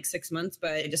practice in like 6 months,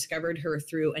 but I discovered her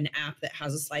through an app that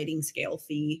has a sliding scale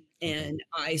fee. And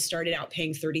I started out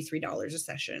paying $33 a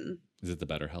session. Is it the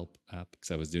BetterHelp app? Because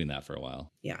I was doing that for a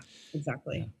while. Yeah,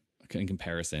 exactly. In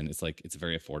comparison, it's like, it's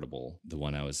very affordable. The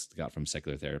one I got from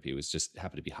secular therapy was just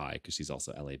happened to be high because she's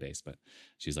also LA based, but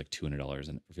she's like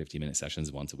 $200 for 15-minute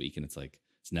sessions once a week. And it's like,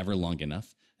 it's never long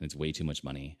enough and it's way too much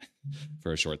money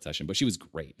for a short session, but she was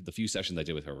great. The few sessions I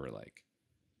did with her were like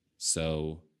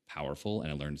so powerful and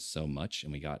I learned so much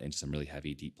and we got into some really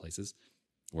heavy, deep places.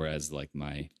 Whereas like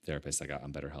my therapist I got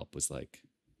on BetterHelp was like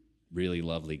really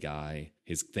lovely guy.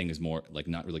 His thing is more like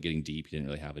not really getting deep. He didn't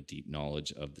really have a deep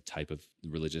knowledge of the type of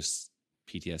religious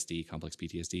PTSD, complex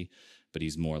PTSD, but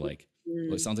he's more like,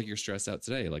 well, it sounds like you're stressed out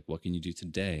today. Like, what can you do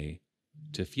today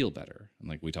to feel better? And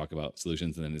like, we talk about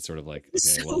solutions and then it's sort of like,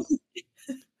 okay, well,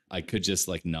 I could just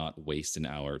like not waste an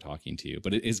hour talking to you,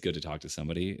 but it is good to talk to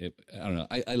somebody. I don't know.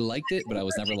 I liked it, but I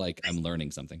was never like, I'm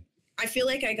learning something. I feel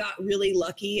like I got really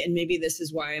lucky, and maybe this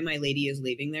is why my lady is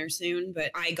leaving there soon,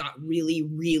 but I got really,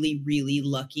 really, really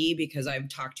lucky because I've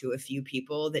talked to a few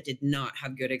people that did not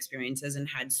have good experiences and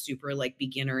had super like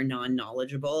beginner,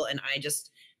 non-knowledgeable. And I just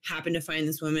happened to find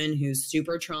this woman who's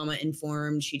super trauma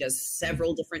informed. She does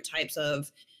several different types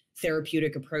of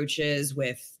therapeutic approaches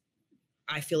with,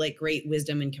 I feel like, great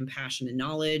wisdom and compassion and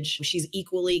knowledge. She's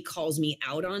equally calls me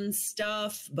out on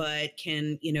stuff, but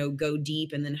can, go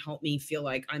deep and then help me feel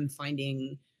like I'm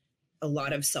finding a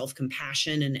lot of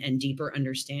self-compassion and deeper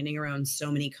understanding around so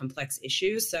many complex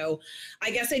issues. So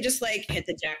I guess I just like hit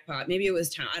the jackpot. Maybe it was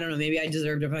time. I don't know. Maybe I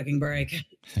deserved a fucking break.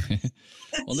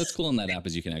 Well, that's cool in that app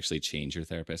is you can actually change your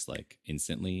therapist like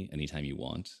instantly anytime you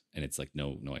want. And it's like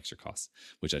no extra cost,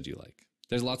 which I do like.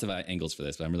 There's lots of angles for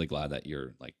this, but I'm really glad that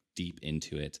you're like deep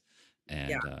into it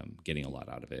and getting a lot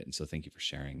out of it. And so thank you for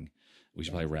sharing. We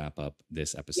should probably wrap up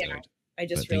this episode. Yeah, I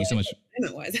just thank you so much.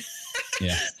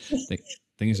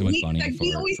 Thank you so much, Bonnie,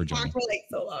 for joining. For like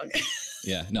so long.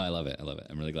 Yeah, no, I love it.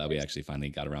 I'm really glad we actually finally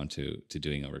got around to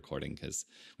doing a recording because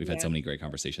we've had so many great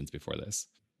conversations before this.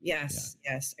 Yes.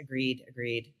 Agreed.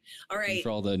 All right. Thank you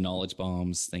for all the knowledge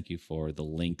bombs. Thank you for the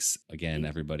links. Again,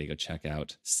 everybody go check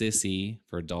out Sissy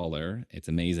for $1. It's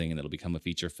amazing and it'll become a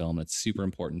feature film. It's super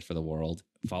important for the world.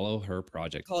 Follow her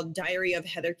project called Diary of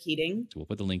Heather Keating. So we'll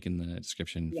put the link in the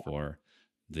description for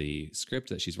the script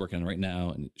that she's working on right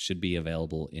now, and it should be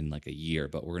available in like a year,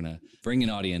 but we're going to bring an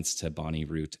audience to Bonnie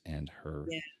Root and her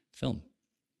film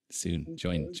soon.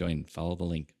 Join, follow the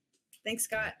link. Thanks,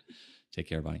 Scott. Take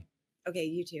care, Bonnie. Okay,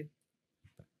 you too.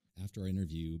 After our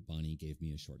interview, Bonnie gave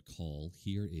me a short call.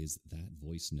 Here is that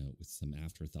voice note with some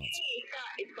afterthoughts. Hey,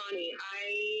 Scott, it's Bonnie. I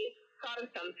thought of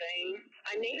something.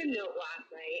 I made a note last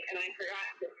night, and I forgot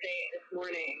to say it this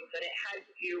morning, but it had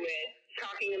to do with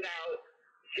talking about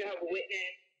Jehovah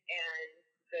Witness and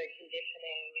the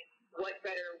conditioning. What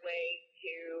better way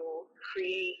to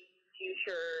create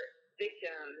future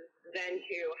victims than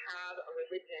to have a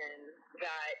religion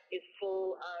that is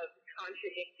full of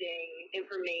contradicting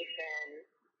information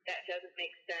that doesn't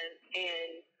make sense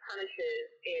and punishes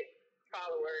its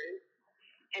followers,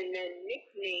 and then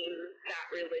nickname that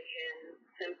religion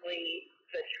simply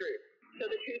the truth. So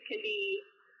the truth can be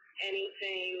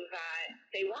anything that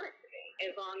they want it to be,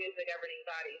 as long as the governing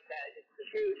body says it's the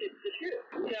truth, it's the truth.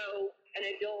 So an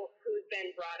adult who's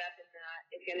been brought up in that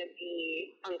is going to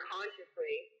be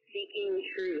unconsciously seeking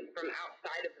truth from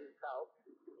outside of themselves.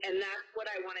 And that's what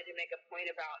I wanted to make a point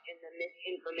about in the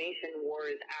misinformation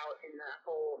wars out in the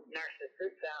whole narcissist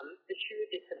system. The truth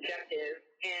is subjective,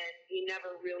 and we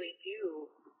never really do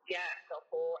get the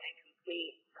whole and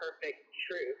complete perfect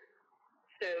truth.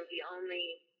 So the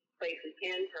only place we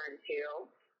can turn to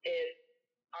is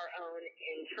our own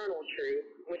internal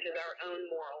truth, which is our own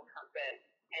moral compass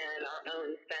and our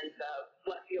own sense of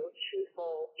what feels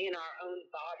truthful in our own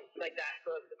body. Like that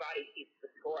book, The Body Keeps the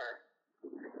Score.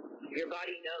 Your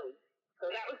body knows. So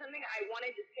that was something I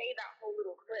wanted to say, that whole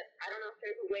little clip. I don't know if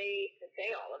there's a way to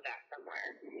say all of that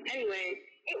somewhere. Anyway,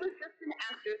 it was just an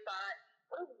afterthought.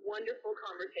 What a wonderful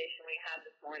conversation we had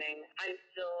this morning. I'm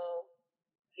still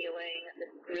feeling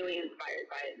really inspired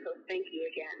by it. So thank you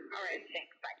again. All right,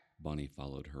 thanks. Bye. Bonnie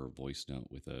followed her voice note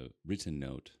with a written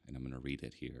note, and I'm going to read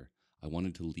it here. I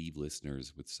wanted to leave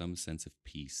listeners with some sense of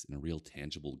peace and a real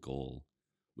tangible goal.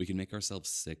 We can make ourselves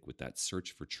sick with that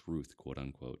search for truth, quote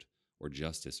unquote, or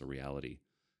justice or reality,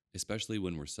 especially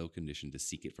when we're so conditioned to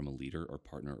seek it from a leader or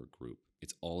partner or group.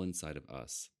 It's all inside of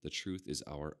us. The truth is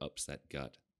our upset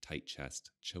gut, tight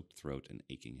chest, choked throat, and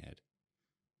aching head.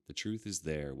 The truth is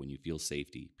there when you feel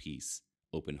safety, peace,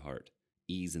 open heart,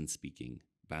 ease in speaking,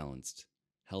 balanced,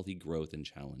 healthy growth and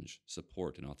challenge,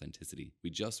 support and authenticity. We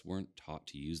just weren't taught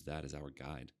to use that as our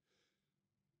guide.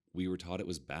 We were taught it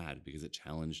was bad because it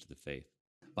challenged the faith.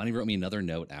 Bonnie wrote me another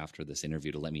note after this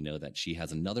interview to let me know that she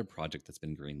has another project that's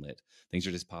been greenlit. Things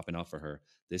are just popping off for her.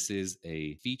 This is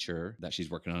a feature that she's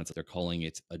working on. They're calling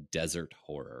it a desert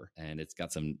horror, and it's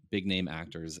got some big name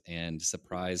actors and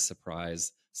surprise,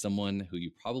 surprise, someone who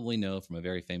you probably know from a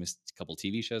very famous couple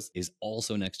TV shows is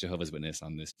also an ex-Jehovah's Witness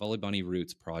on this. Follow Bonnie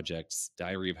Root's projects,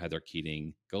 Diary of Heather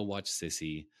Keating, go watch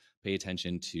Sissy, pay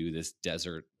attention to this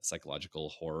desert psychological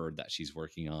horror that she's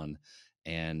working on,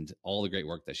 and all the great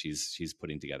work that she's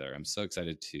putting together. I'm so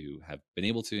excited to have been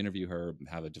able to interview her,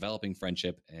 have a developing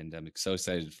friendship, and I'm so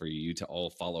excited for you to all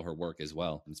follow her work as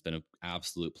well. It's been an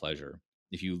absolute pleasure.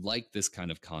 If you like this kind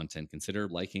of content, consider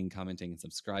liking, commenting, and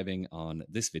subscribing on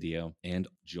this video and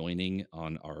joining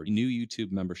on our new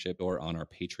YouTube membership or on our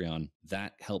Patreon.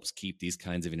 That helps keep these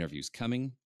kinds of interviews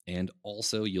coming. And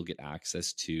also you'll get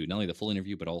access to not only the full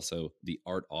interview, but also the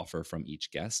art offer from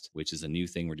each guest, which is a new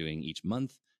thing we're doing each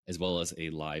month, as well as a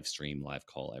live stream, live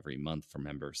call every month for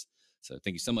members. So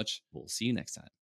thank you so much. We'll see you next time.